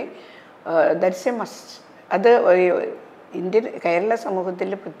മാതിരി ദാറ്റ്സ് എ മസ്റ്റ്. അത് കേരള സമൂഹത്തിൽ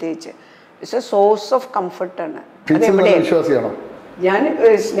പ്രത്യേകിച്ച് ഇറ്റ്സ് എ സോഴ്സ് ഓഫ് കംഫർട്ടാണ്. ഞാൻ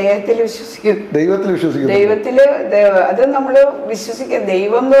സ്നേഹത്തിൽ വിശ്വസിക്കുന്നു, ദൈവത്തില്. അത് നമ്മൾ വിശ്വസിക്കുക.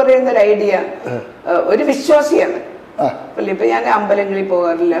 ദൈവം എന്ന് പറയുന്ന ഒരു ഐഡിയ ഒരു വിശ്വാസിയാണ്. ഇപ്പൊ ഞാൻ അമ്പലങ്ങളിൽ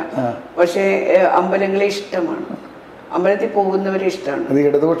പോകാറില്ല, പക്ഷേ അമ്പലങ്ങളെ ഇഷ്ടമാണ്, അമ്പലത്തിൽ പോകുന്നവരെ ഇഷ്ടമാണ്.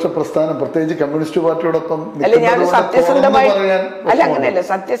 ഇടതുപക്ഷ പ്രസ്ഥാനം പ്രത്യേകിച്ച് കമ്മ്യൂണിസ്റ്റ് പാർട്ടിയോടൊപ്പം അല്ല, ഞാൻ സത്യസന്ധമായി അങ്ങനെയല്ല,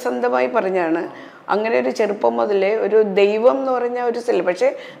 സത്യസന്ധമായി പറഞ്ഞാണ്. അങ്ങനെ ഒരു ചെറുപ്പം മുതലേ ഒരു ദൈവം എന്ന് പറഞ്ഞ ഒരു പക്ഷേ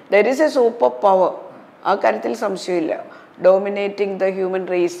there is A super power, ആ കാര്യത്തിൽ സംശയമില്ല. ഡോമിനേറ്റിംഗ് ദ ഹ്യൂമൻ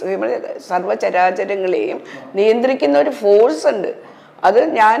റേസ്, സർവ്വചരാചരങ്ങളെയും നിയന്ത്രിക്കുന്ന ഒരു ഫോഴ്സ് ഉണ്ട്. അത്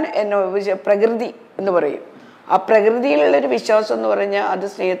പ്രകൃതി എന്ന് പറയും. ആ പ്രകൃതിയിലുള്ളൊരു വിശ്വാസം എന്ന് പറഞ്ഞാൽ അത്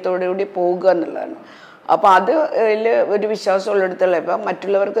സ്നേഹത്തോടുകൂടി പോകുക എന്നുള്ളതാണ്. അപ്പോൾ അത് ഒരു വിശ്വാസമുള്ളിടത്തുള്ള ഇപ്പം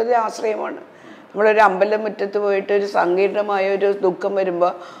മറ്റുള്ളവർക്കൊരു ആശ്രയമാണ്. നമ്മളൊരു അമ്പലം മുറ്റത്ത് പോയിട്ട് ഒരു സങ്കീർണമായ ഒരു ദുഃഖം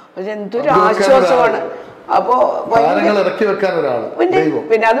വരുമ്പോൾ എന്തൊരു ആശ്വാസമാണ്. അപ്പോൾ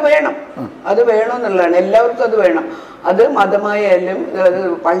പിന്നെ അത് വേണം, അത് വേണമെന്നുള്ളതാണ്. എല്ലാവർക്കും അത് വേണം. അത് മതമായാലും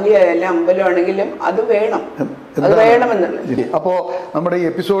പള്ളിയായാലും അമ്പലമാണെങ്കിലും അത് വേണം, അത് വേണമെന്നുള്ളത്. അപ്പോൾ നമ്മുടെ ഈ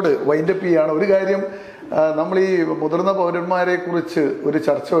എപ്പിസോഡ് വൈൻഡപ്പ് ചെയ്യാണ്. ഒരു കാര്യം, നമ്മൾ ഈ മുതിർന്ന പൗരന്മാരെ കുറിച്ച് ഒരു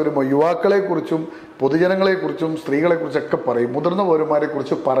ചർച്ച വരുമ്പോൾ യുവാക്കളെക്കുറിച്ചും പൊതുജനങ്ങളെക്കുറിച്ചും സ്ത്രീകളെക്കുറിച്ചൊക്കെ പറയും. മുതിർന്ന പൗരന്മാരെ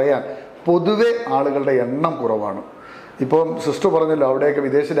കുറിച്ച് പറയാൻ പൊതുവെ ആളുകളുടെ എണ്ണം കുറവാണ്. ഇപ്പം സിസ്റ്റർ പറഞ്ഞല്ലോ, അവിടെയൊക്കെ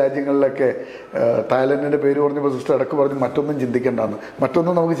വിദേശ രാജ്യങ്ങളിലൊക്കെ തായ്ലൻഡിൻ്റെ പേര് പറഞ്ഞപ്പോൾ സിസ്റ്റർ ഇടയ്ക്ക് പറഞ്ഞ് മറ്റൊന്നും ചിന്തിക്കേണ്ടെന്ന്.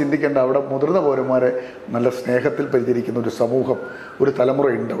 മറ്റൊന്നും നമുക്ക് ചിന്തിക്കേണ്ട, അവിടെ മുതിർന്ന പൗരന്മാരെ നല്ല സ്നേഹത്തിൽ പരിചരിക്കുന്ന ഒരു സമൂഹം, ഒരു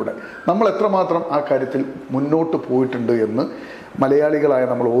തലമുറയുണ്ട് അവിടെ. നമ്മൾ എത്രമാത്രം ആ കാര്യത്തിൽ മുന്നോട്ട് പോയിട്ടുണ്ട് എന്ന് മലയാളികളായ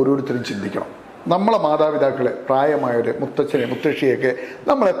നമ്മൾ ഓരോരുത്തരും ചിന്തിക്കണം. നമ്മളെ മാതാപിതാക്കളെ, പ്രായമായവരെ, മുത്തച്ഛനെ മുത്തശ്ശിയൊക്കെ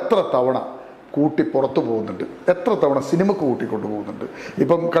നമ്മൾ എത്ര തവണ കൂട്ടി പുറത്തു പോകുന്നുണ്ട്, എത്ര തവണ സിനിമക്ക് കൂട്ടിക്കൊണ്ടു പോകുന്നുണ്ട്.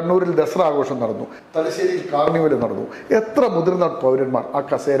 ഇപ്പം കണ്ണൂരിൽ ദസറ ആഘോഷം നടന്നു, തലശ്ശേരിയിൽ കാർണിവൽ നടന്നു. എത്ര മുതിർന്ന പൗരന്മാർ ആ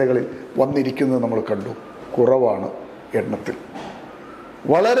കസേരകളിൽ വന്നിരിക്കുന്നത് നമ്മൾ കണ്ടു. കുറവാണ് എണ്ണത്തിൽ.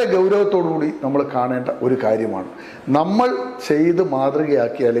 വളരെ ഗൗരവത്തോടുകൂടി നമ്മൾ കാണേണ്ട ഒരു കാര്യമാണ്. നമ്മൾ ചെയ്ത്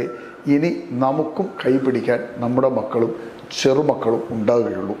മാതൃകയാക്കിയാലേ ഇനി നമുക്കും കൈപിടിക്കാൻ നമ്മുടെ മക്കളും ചെറുമക്കളും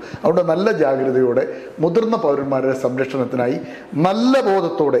ഉണ്ടാകുകയുള്ളൂ. അതുകൊണ്ട് നല്ല ജാഗ്രതയോടെ മുതിർന്ന പൗരന്മാരുടെ സംരക്ഷണത്തിനായി നല്ല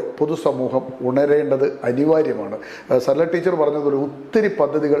ബോധത്തോടെ പൊതുസമൂഹം ഉണരേണ്ടത് അനിവാര്യമാണ്. സർല ടീച്ചർ പറഞ്ഞതുപോലെ ഒത്തിരി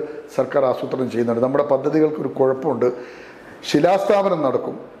പദ്ധതികൾ സർക്കാർ ആസൂത്രണം ചെയ്യുന്നുണ്ട്. നമ്മുടെ പദ്ധതികൾക്ക് ഒരു കുഴപ്പമുണ്ട്. ശിലാസ്ഥാപനം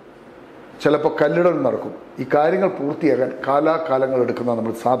നടക്കും, ചിലപ്പോൾ കല്ലിടൽ നടക്കും. ഈ കാര്യങ്ങൾ പൂർത്തിയാകാൻ കാലാകാലങ്ങൾ എടുക്കുന്ന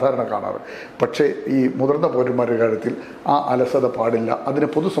നമ്മൾ സാധാരണ കാണാറ്. പക്ഷേ ഈ മുതിർന്ന പൗരന്മാരുടെ കാര്യത്തിൽ ആ അലസത പാടില്ല. അതിന്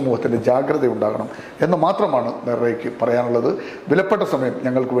പൊതുസമൂഹത്തിൻ്റെ ജാഗ്രത ഉണ്ടാകണം എന്ന് മാത്രമാണ് നെർറയ്ക്ക് പറയാനുള്ളത്. വിലപ്പെട്ട സമയം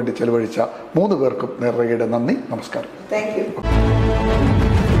ഞങ്ങൾക്ക് വേണ്ടി ചെലവഴിച്ച 3 പേർക്കും നെർറയുടെ നന്ദി, നമസ്കാരം. Thank you.